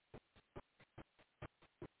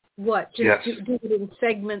do it in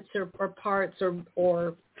segments or parts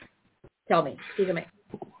or tell me, speak to me.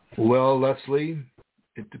 Well, Lesley,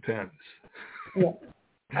 it depends. Yeah,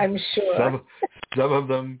 I'm sure. Some of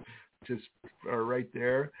them just are right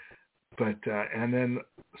there, but and then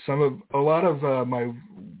a lot of my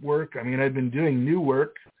work. I mean, I've been doing new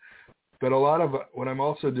work, but a lot of what I'm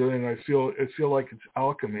also doing, I feel like it's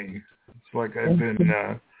alchemy. It's like I've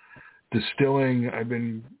been, distilling. I've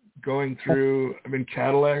been going through. I've been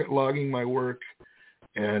cataloging my work,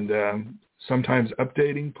 and sometimes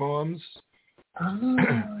updating poems.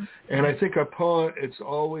 Oh. And I think a poem,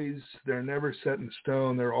 they're never set in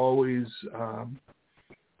stone. They're always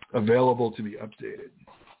available to be updated.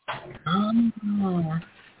 Oh.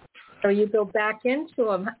 So you go back into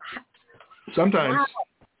them. Sometimes. Wow.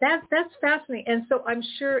 That's fascinating. And so I'm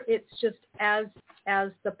sure it's just as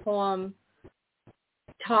the poem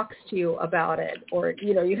talks to you about it, or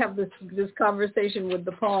you have this conversation with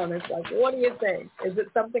the poem. It's like, what do you think? Is it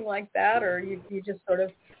something like that, or you just sort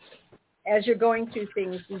of, as you're going through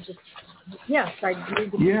things, you just I need to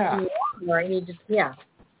continue on, or I need to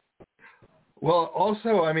Well,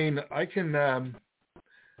 also, I mean, I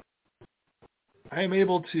am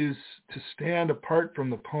able to stand apart from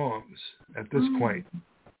the poems at this point.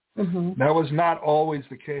 Mm-hmm. That was not always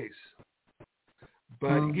the case.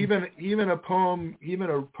 But even a poem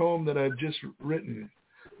that I've just written,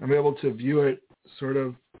 I'm able to view it sort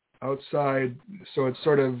of outside. So it's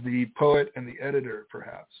sort of the poet and the editor,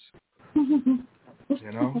 perhaps.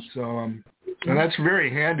 So and that's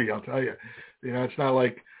very handy, I'll tell you. It's not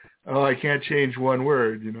like, oh, I can't change one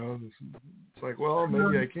word. It's like, well,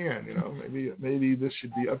 maybe I can. Maybe this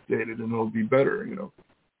should be updated and it'll be better.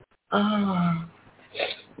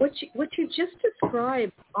 What you just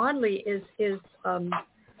described, oddly, is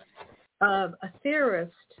a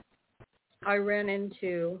theorist I ran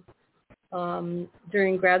into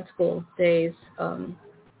during grad school days.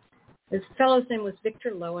 This fellow's name was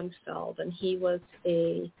Victor Lowenfeld, and he was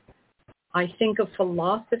I think a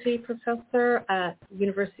philosophy professor at the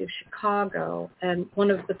University of Chicago, and one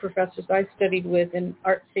of the professors I studied with in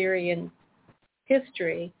art theory and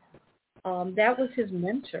history. That was his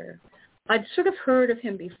mentor. I'd sort of heard of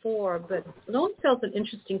him before, but Lowenfeld's an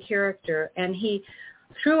interesting character, and he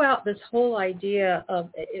threw out this whole idea of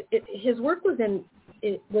his work was in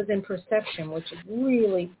perception, which is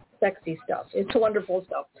really sexy stuff. It's wonderful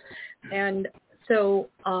stuff. And so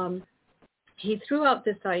he threw out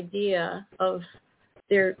this idea of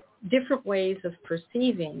there are different ways of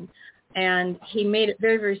perceiving, and he made it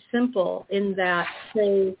very, very simple in that,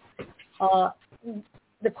 say,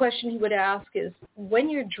 the question he would ask is, when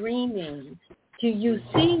you're dreaming, do you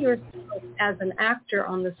see yourself as an actor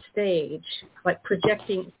on the stage, like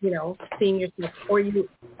projecting, seeing yourself, or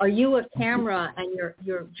are you a camera and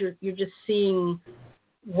you're just seeing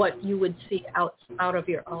what you would see out of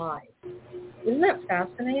your eyes? Isn't that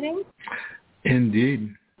fascinating?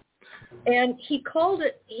 Indeed. And he called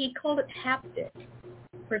it haptic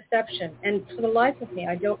perception, and for the life of me,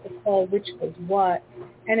 I don't recall which was what,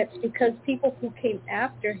 and it's because people who came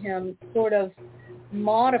after him sort of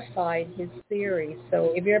modified his theory.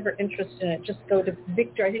 So if you're ever interested in it, just go to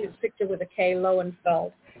Victor, I think it's Victor with a K,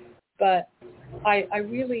 Lowenfeld. But I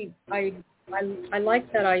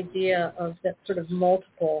like that idea of that sort of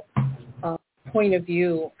multiple point of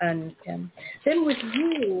view, and then with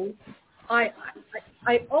you, I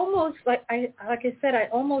almost like I said, I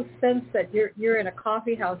almost sense that you're in a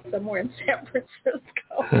coffee house somewhere in San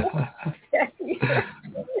Francisco.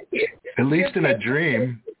 At least in a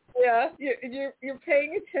dream. Yeah, you're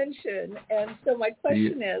paying attention, and so my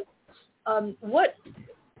question is, what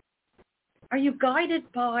are you guided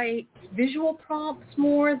by? Visual prompts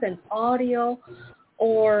more than audio,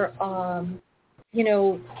 or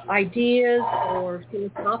ideas, or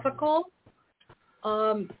philosophical?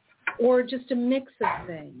 Or just a mix of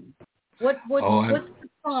things? What's the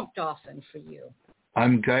prompt often for you?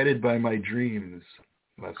 I'm guided by my dreams,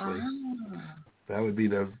 Lesley. That would be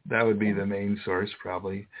the main source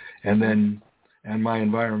probably, and my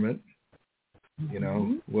environment.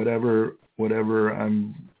 Whatever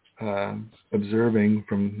I'm observing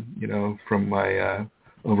from my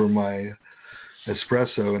over my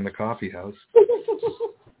espresso in the coffee house.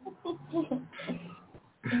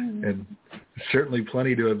 And certainly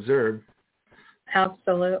plenty to observe.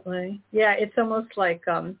 Absolutely. Yeah, it's almost like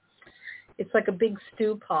it's like a big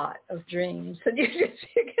stew pot of dreams. And you get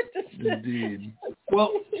to Indeed.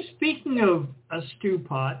 Well, speaking of a stew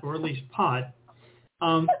pot, or at least pot,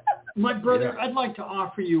 my brother, I'd like to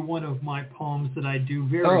offer you one of my poems that I do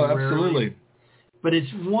very rarely. Oh, absolutely. But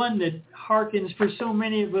it's one that harkens for so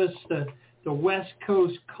many of us the West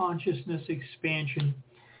Coast consciousness expansion.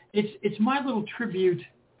 It's my little tribute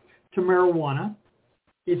to marijuana.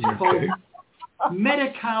 It's called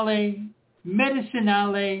Medicale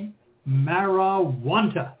Medicinale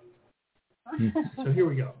Marijuana. So here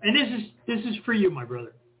we go. And this is for you, my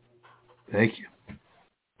brother. Thank you.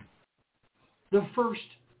 The first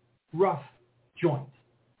rough joint,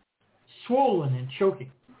 swollen and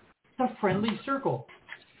choking. The friendly circle,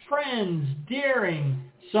 friends daring,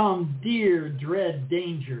 some dear dread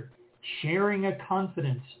danger, sharing a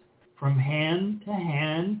confidence from hand to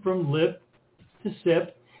hand, from lip to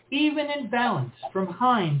sip, even in balance, from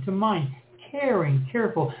hind to mind, caring,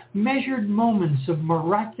 careful, measured moments of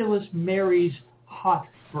miraculous Mary's hot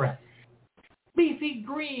breath. Leafy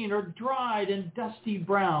green or dried and dusty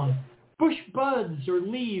brown, bush buds or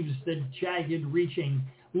leaves the jagged reaching,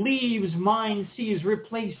 leaves mind sees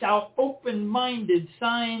replace out open-minded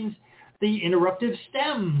signs, the interruptive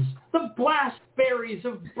stems, the blast berries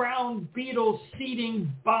of brown beetles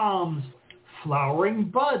seeding bombs, flowering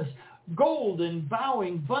buds, golden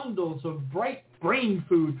bowing bundles of bright brain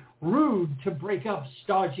food, rude to break up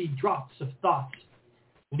stodgy drops of thoughts.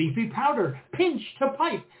 Leafy powder, pinch to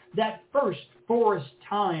pipe, that first forest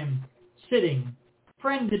time, sitting,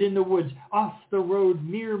 friended in the woods, off the road,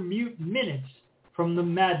 mere mute minutes from the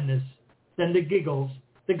madness, then the giggles,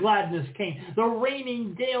 the gladness came, the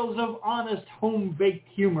raining gales of honest home-baked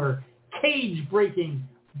humor, cage-breaking,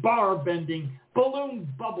 bar-bending, balloon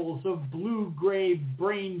bubbles of blue-gray,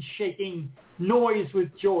 brain-shaking, noise with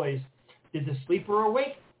joys. Did the sleeper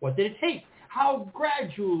awake? What did it take? How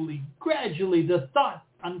gradually the thought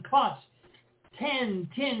unclots. 10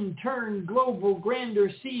 turn global grander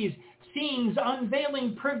seas, scenes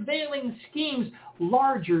unveiling prevailing schemes,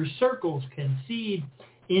 larger circles concede.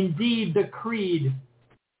 Indeed, the creed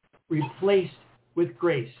replaced with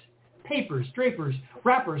grace. Papers, drapers,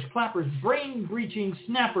 rappers, clappers, brain-breaching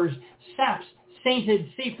snappers, saps, sainted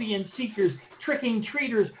sapient seekers, tricking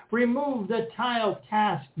treaters, remove the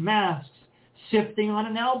tile-tasked masks, sifting on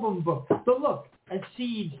an album book, the look as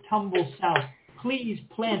seeds tumble south. Please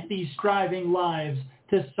plant these striving lives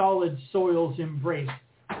to solid soils embrace.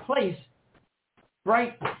 Place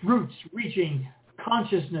bright roots reaching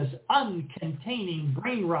consciousness, uncontaining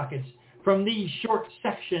brain rockets from these short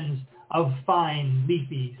sections of fine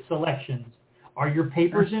leafy selections. Are your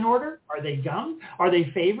papers in order? Are they gummed? Are they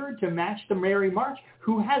favored to match the merry march?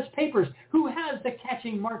 Who has papers? Who has the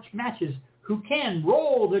catching march matches? Who can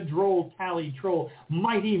roll the droll tally troll?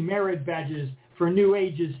 Mighty merit badges for new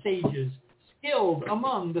age's sages, skilled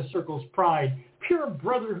among the circle's pride, pure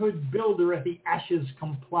brotherhood builder at the ashes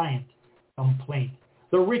complaint.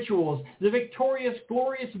 The rituals, the victorious,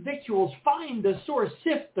 glorious victuals, find the source,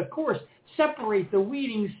 sift the course, separate the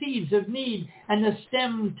weeding seeds of need, and the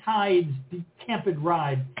stem tides camped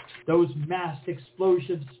ride. Those massed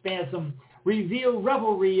explosive spasm reveal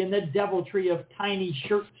revelry in the deviltry of tiny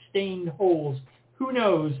shirt-stained holes. Who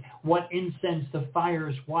knows what incense the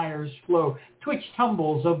fire's wires flow, twitch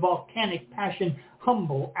tumbles of volcanic passion,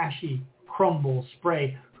 humble, ashy, crumble,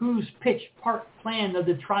 spray. Whose pitch part plan of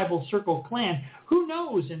the tribal circle clan? Who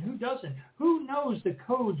knows and who doesn't? Who knows the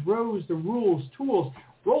codes, rows, the rules, tools,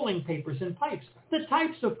 rolling papers and pipes, the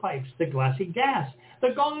types of pipes, the glassy gas, the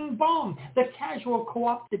gong bong, the casual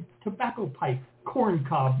co-opted tobacco pipe, corn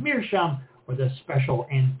cob, meerschaum, or the special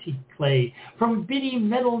antique clay, from bitty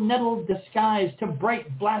metal nettle disguise to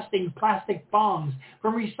bright blasting plastic bombs,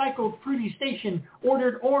 from recycled fruity station,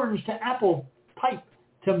 ordered orange to apple pipe,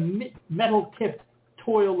 to metal tipped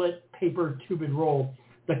toilet paper tubed roll.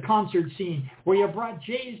 The concert scene where you brought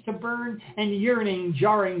jays to burn and yearning,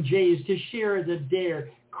 jarring jays to share the dare,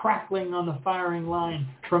 crackling on the firing line,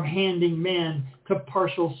 from handing man to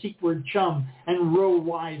partial seatward chum and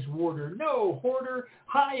row-wise warder. No hoarder,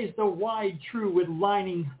 high is the wide true with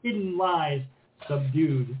lining hidden lies,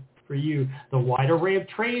 subdued for you. The wide array of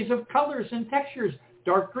trays of colors and textures,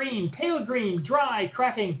 dark green, pale green, dry,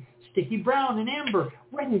 cracking, sticky brown and amber,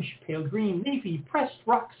 reddish, pale green, leafy, pressed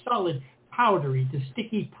rock solid, powdery to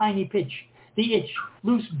sticky piney pitch. The itch,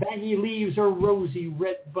 loose baggy leaves or rosy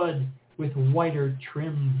red bud with whiter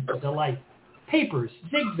trim delight. Papers,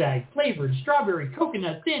 zigzag, flavored, strawberry,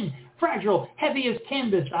 coconut, thin, fragile, heavy as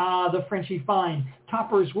canvas, the Frenchy fine,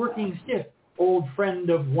 toppers working stiff, old friend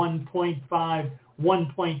of 1.5,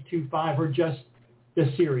 1.25, or just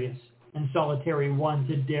the serious and solitary one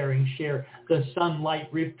to daring share. The sunlight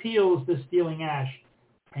repeals the stealing ash,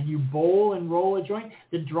 and you bowl and roll a joint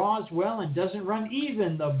that draws well and doesn't run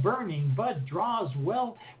even. The burning bud draws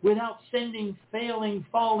well without sending failing,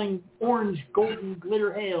 falling, orange, golden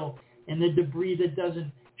glitter hail, and the debris that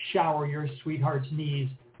doesn't shower your sweetheart's knees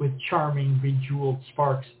with charming, bejeweled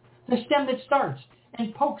sparks. The stem that starts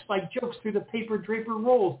and pokes like jokes through the paper draper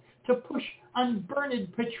rolls to push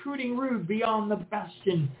unburned, protruding rude beyond the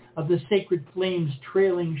bastion of the sacred flame's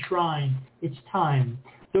trailing shrine. It's time,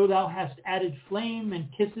 though thou hast added flame and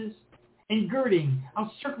kisses, and girding,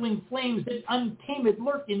 outcircling flames that untamed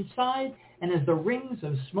lurk inside, and as the rings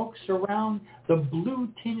of smoke surround, the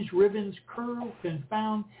blue-tinged ribbons curl,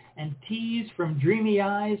 confound, and tease from dreamy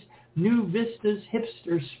eyes, new vistas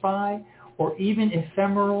hipsters spy, or even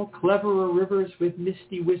ephemeral, cleverer rivers with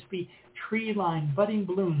misty, wispy, tree-lined, budding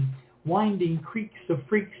bloom, winding creeks of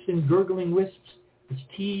freaks and gurgling wisps, which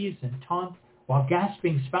tease and taunt, while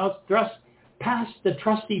gasping spouts thrust past the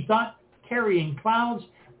trusty thought, carrying clouds,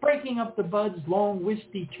 breaking up the buds, long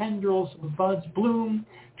wispy tendrils of buds bloom,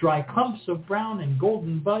 dry clumps of brown and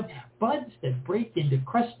golden buds that break into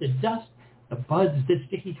crusted dust, the buds that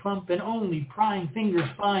sticky clump and only prying fingers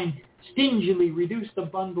find, stingily reduce the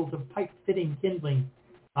bundles of pipe-fitting kindling.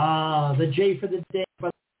 Ah, the J for the day,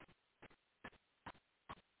 but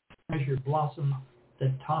measured blossom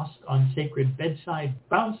that tossed on sacred bedside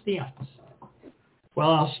bounce the ice. Well,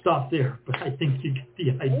 I'll stop there, but I think you get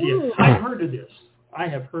the idea. Ooh. I've heard of this. I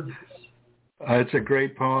have heard of this. It's a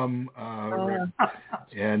great poem, Rick.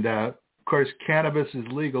 And, of course, cannabis is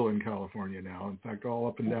legal in California now. In fact, all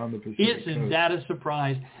up and down the Pacific Isn't Coast. that a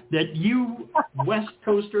surprise that you West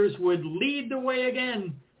Coasters would lead the way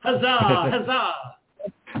again? Huzzah, huzzah.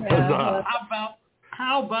 Huzzah.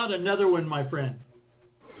 How about another one, my friend?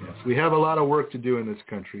 Yes, we have a lot of work to do in this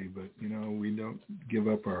country, but, we don't give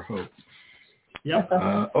up our hope. Yep.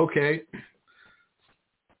 Okay.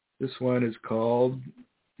 This one is called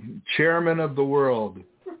Chairman of the World.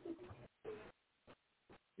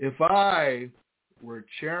 If I were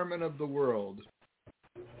chairman of the world,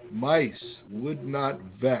 mice would not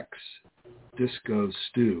vex Disco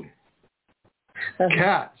Stew.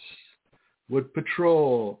 Cats would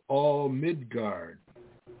patrol all Midgard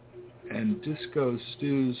and Disco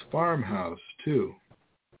Stew's farmhouse too.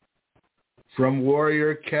 From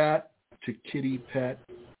warrior cat to kitty pet,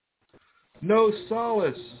 no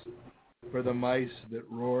solace for the mice that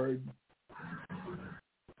roared.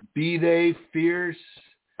 Be they fierce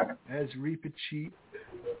as reap-a-cheep,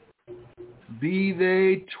 be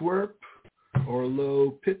they twerp or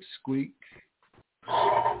low pip-squeak,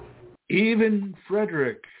 even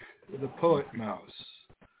Frederick the poet mouse,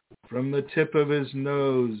 from the tip of his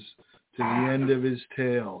nose to the end of his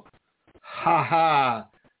tail, ha-ha,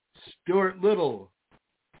 Stuart Little,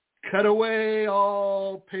 cut away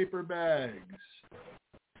all paper bags.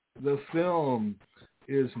 The film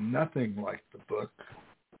is nothing like the book.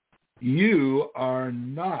 You are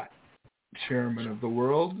not chairman of the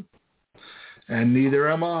world, and neither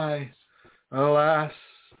am I. Alas,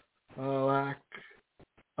 alack,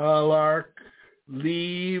 alark,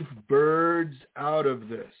 leave birds out of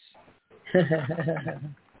this.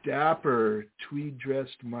 Dapper,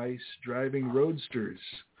 tweed-dressed mice driving roadsters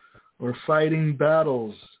or fighting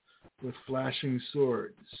battles with flashing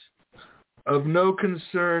swords. Of no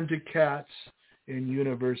concern to cats in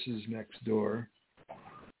universes next door.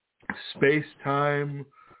 Space-time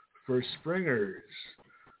for springers.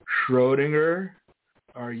 Schrodinger,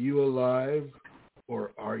 are you alive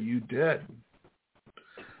or are you dead?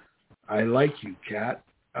 I like you, cat.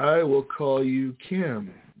 I will call you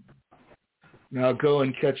Kim. Now go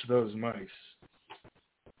and catch those mice.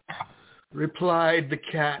 Replied the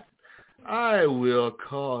cat, I will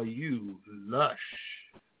call you Lush.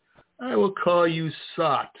 I will call you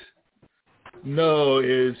Sot. No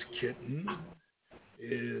is kitten,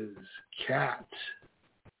 is cat.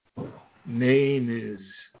 Name is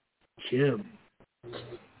Kim.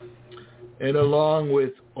 And along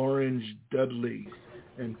with Orange Dudley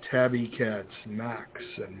and Tabby Cats Max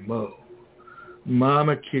and Mo,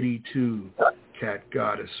 Mama Kitty too, cat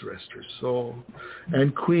goddess rest her soul,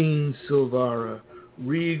 and Queen Silvara,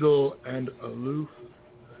 regal and aloof,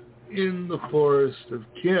 in the forest of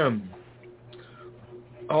Kim.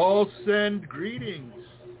 All send greetings,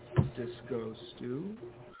 Disco Stew,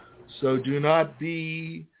 so do not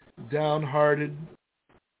be downhearted.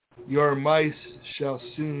 Your mice shall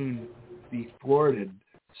soon be thwarted,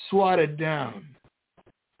 swatted down.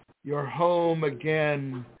 Your home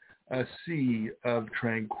again a sea of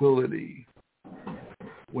tranquility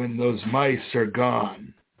when those mice are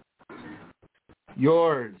gone.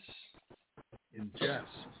 Yours, in jest,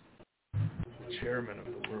 chairman of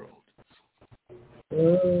the world.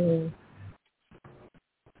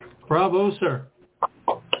 Bravo, sir.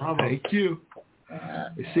 Bravo. Thank you.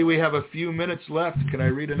 You see we have a few minutes left. Can I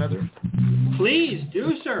read another? Please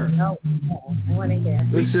do, sir. No, I want to hear.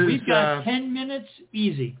 We've got 10 minutes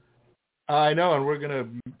easy. I know, and we're going to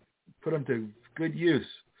put them to good use.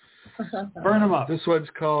 Burn them up. This one's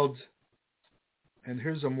called, and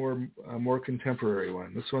here's a more contemporary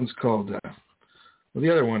one. This one's called, well, the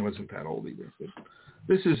other one wasn't that old either. But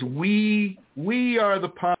this is We Are the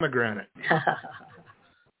Pomegranate.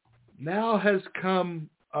 Now has come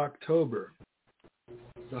October,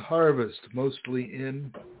 the harvest mostly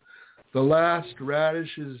in, the last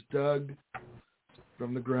radishes dug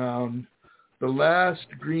from the ground, the last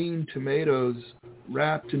green tomatoes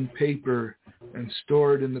wrapped in paper and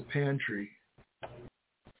stored in the pantry.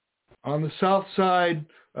 On the south side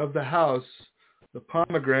of the house, the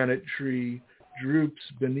pomegranate tree droops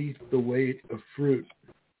beneath the weight of fruit.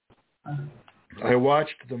 I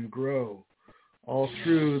watched them grow all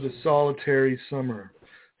through the solitary summer,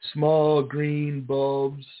 small green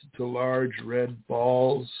bulbs to large red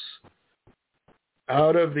balls.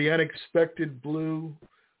 Out of the unexpected blue,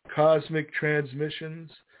 cosmic transmissions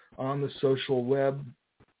on the social web,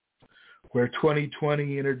 where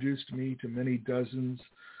 2020 introduced me to many dozens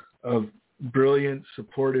of brilliant,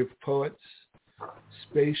 supportive poets,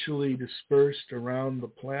 spatially dispersed around the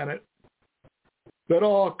planet, but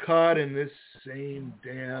all caught in this same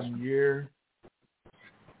damn year.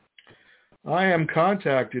 I am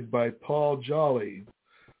contacted by Paul Jolly,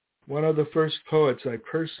 one of the first poets I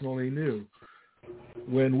personally knew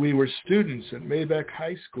when we were students at Maybeck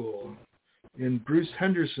High School in Bruce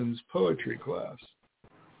Henderson's poetry class.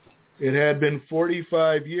 It had been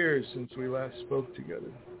 45 years since we last spoke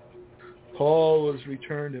together. Paul was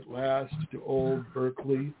returned at last to old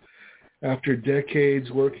Berkeley after decades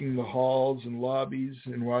working the halls and lobbies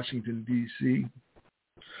in Washington, D.C.,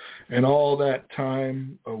 and all that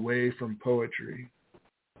time away from poetry,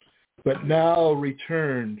 but now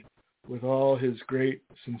returned with all his great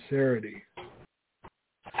sincerity.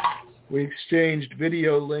 We exchanged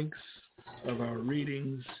video links of our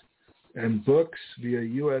readings and books via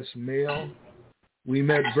U.S. mail. We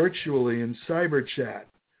met virtually in cyber chat,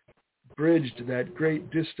 bridged that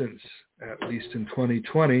great distance, at least in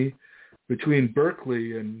 2020, between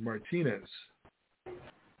Berkeley and Martinez.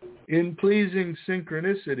 In pleasing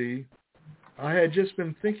synchronicity, I had just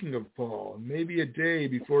been thinking of Paul, maybe a day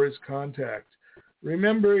before his contact,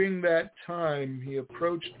 remembering that time he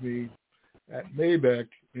approached me at Maybeck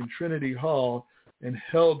in Trinity Hall and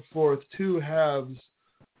held forth two halves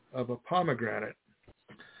of a pomegranate,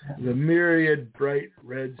 the myriad bright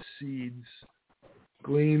red seeds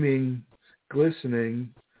gleaming,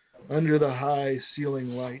 glistening under the high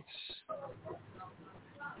ceiling lights.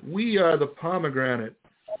 "We are the pomegranate,"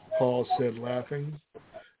 Paul said, laughing,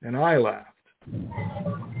 and I laughed.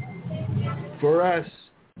 For us,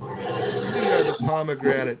 "We are the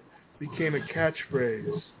pomegranate" became a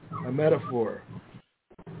catchphrase, a metaphor.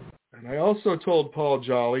 And I also told Paul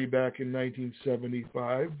Jolly back in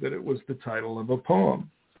 1975 that it was the title of a poem.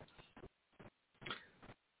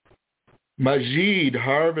 Majid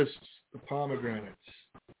harvests the pomegranates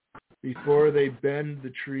before they bend the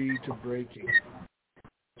tree to breaking.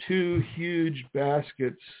 2 huge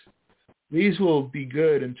baskets. These will be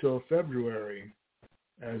good until February,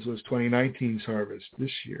 as was 2019's harvest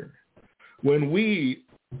this year, when we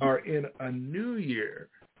are in a new year,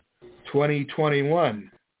 2021,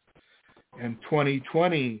 and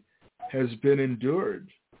 2020 has been endured,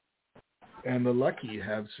 and the lucky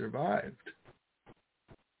have survived.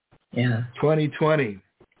 Yeah. 2020,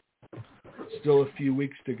 still a few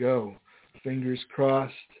weeks to go. Fingers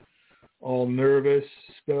crossed. All nervous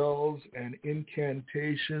spells and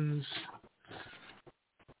incantations.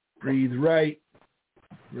 Breathe right,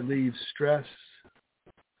 relieve stress,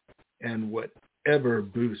 and whatever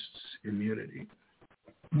boosts immunity.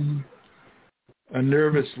 Mm-hmm. A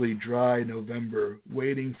nervously dry November,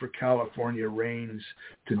 waiting for California rains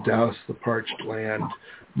to douse the parched land,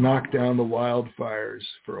 knock down the wildfires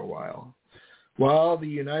for a while the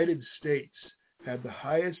United States had the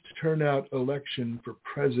highest turnout election for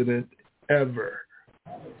president ever,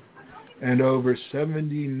 and over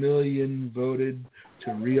 70 million voted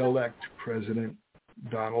to re-elect President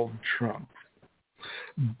Donald Trump.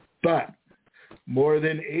 But more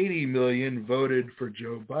than 80 million voted for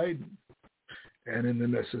Joe Biden and in the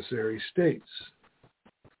necessary states.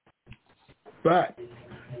 But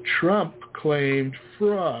Trump claimed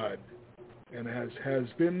fraud, and as has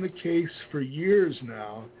been the case for years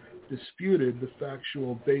now, disputed the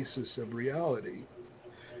factual basis of reality.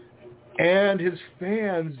 And his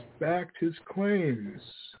fans backed his claims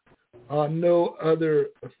on no other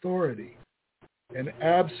authority and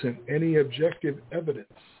absent any objective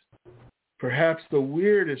evidence. Perhaps the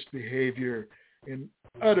weirdest behavior in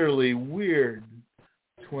utterly weird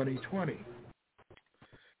 2020.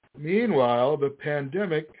 Meanwhile, the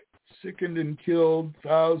pandemic sickened and killed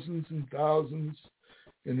thousands and thousands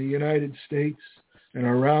in the United States and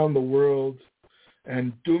around the world,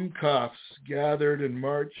 and Dummkopfs gathered and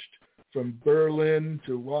marched from Berlin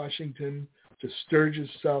to Washington to Sturgis,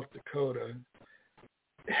 South Dakota.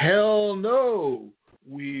 Hell no,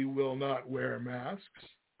 we will not wear masks.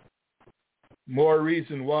 More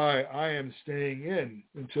reason why I am staying in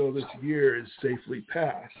until this year is safely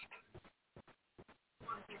past.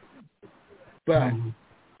 But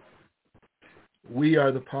we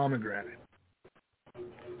are the pomegranate.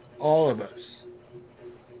 All of us,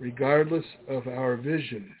 regardless of our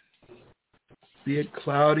vision, be it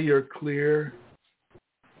cloudy or clear,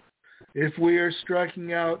 if we are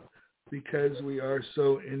striking out because we are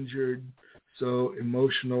so injured, so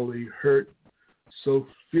emotionally hurt, so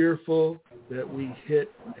fearful that we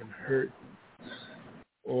hit and hurt,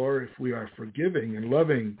 or if we are forgiving and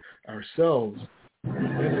loving ourselves,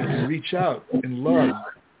 then we can reach out in love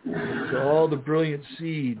to all the brilliant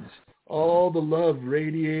seeds, all the love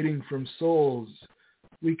radiating from souls.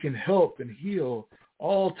 We can help and heal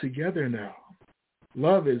all together now.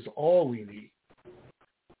 Love is all we need.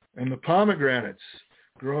 And the pomegranates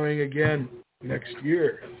growing again next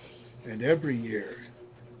year and every year.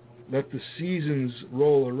 Let the seasons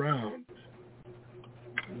roll around.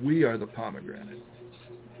 We are the pomegranate.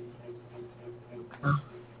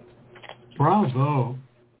 Bravo.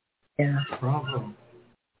 Yeah. Bravo.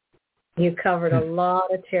 You covered a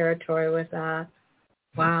lot of territory with that.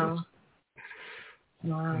 Wow.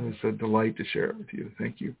 Wow. It was a delight to share it with you.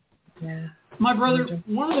 Thank you. Yeah. My brother,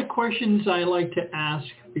 one of the questions I like to ask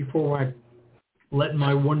before I let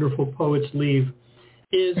my wonderful poets leave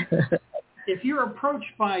is, if you're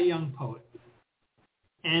approached by a young poet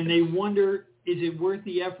and they wonder, is it worth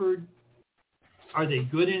the effort? Are they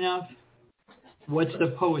good enough? What's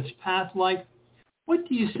the poet's path like? What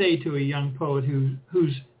do you say to a young poet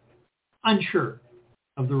who's unsure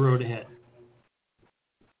of the road ahead?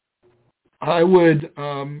 I would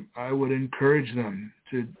encourage them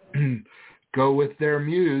to go with their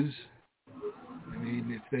muse. I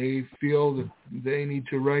mean, if they feel that they need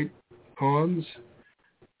to write poems,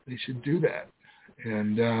 they should do that.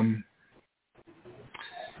 And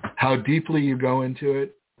how deeply you go into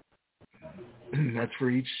it, that's for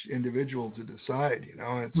each individual to decide. You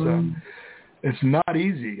know, it's not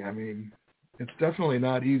easy. I mean, it's definitely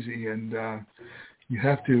not easy, and you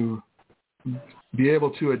have to be able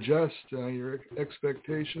to adjust your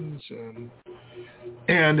expectations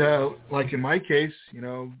and like in my case, you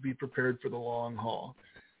know, be prepared for the long haul.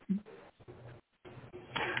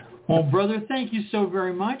 Well, brother, thank you so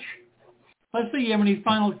very much. Lesley, you have any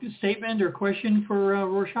final statement or question for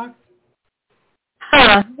RoarShock?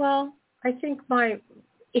 Well, I think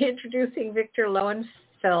introducing Victor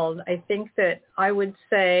Lowenfeld, I think that I would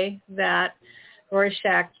say that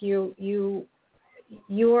RoarShock, you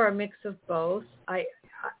are a mix of both.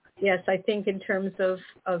 Yes, I think in terms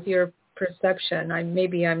of your perception,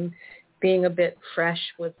 maybe I'm being a bit fresh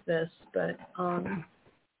with this, but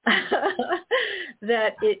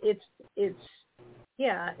that it's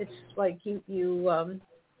like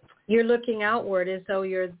you're looking outward as though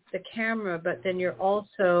you're the camera, but then you're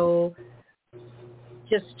also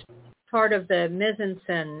just part of the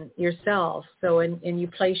mise-en-scène yourself. So and you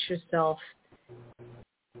place yourself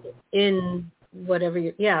in whatever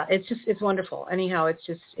it's wonderful. Anyhow,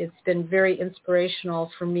 it's been very inspirational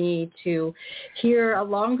for me to hear a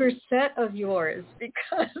longer set of yours,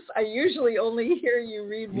 because I usually only hear you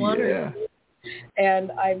read one or two,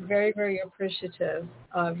 and I'm very, very appreciative.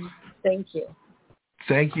 Thank you.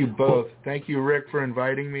 Thank you both. Thank you, Rick, for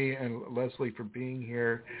inviting me, and Lesley for being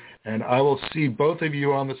here. And I will see both of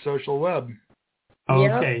you on the social web.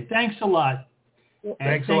 Okay. Yep. Thanks a lot.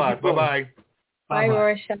 Thanks a lot. Bye-bye. Bye,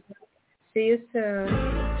 RoarShock. See you soon.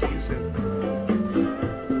 See you soon.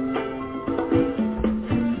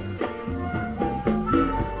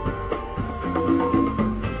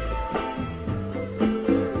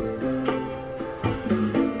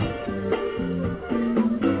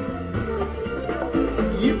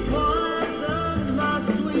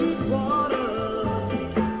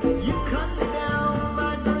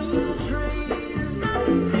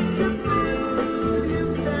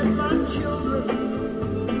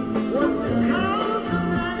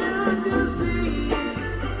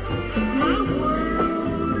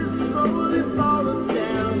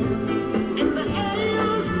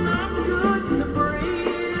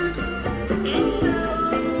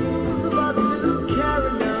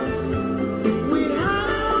 We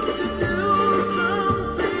have to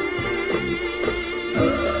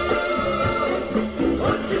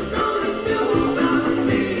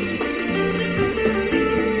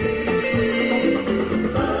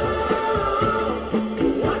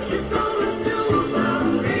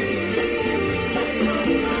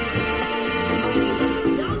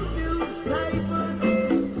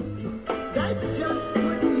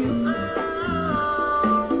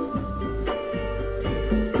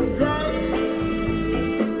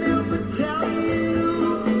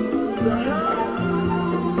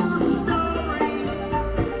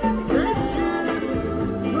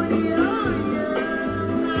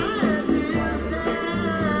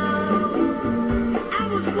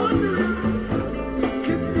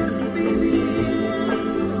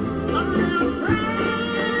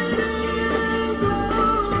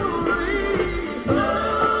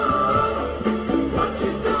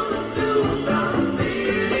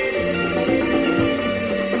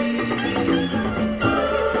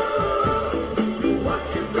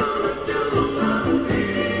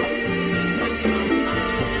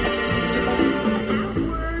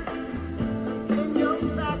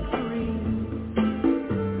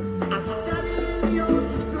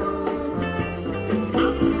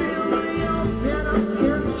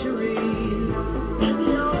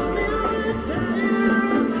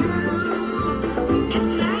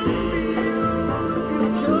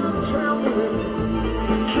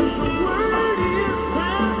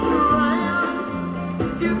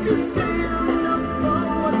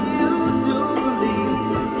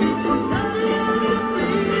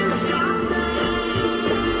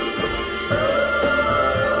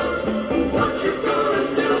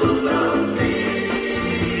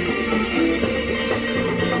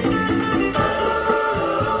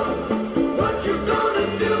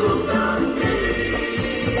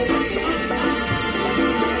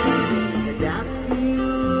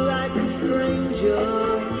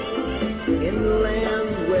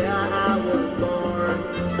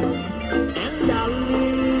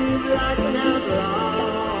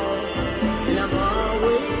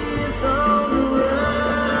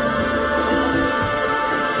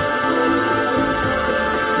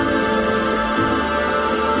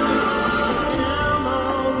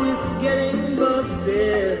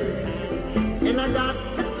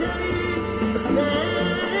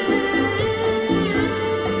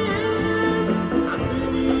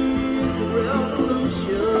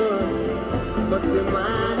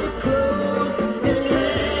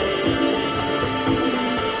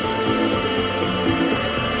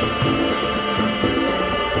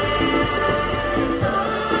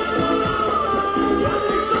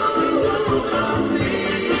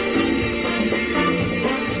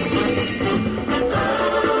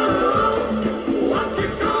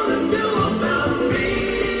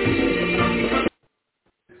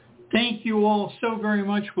Thank you all so very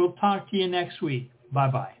much. We'll talk to you next week.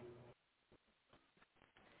 Bye-bye.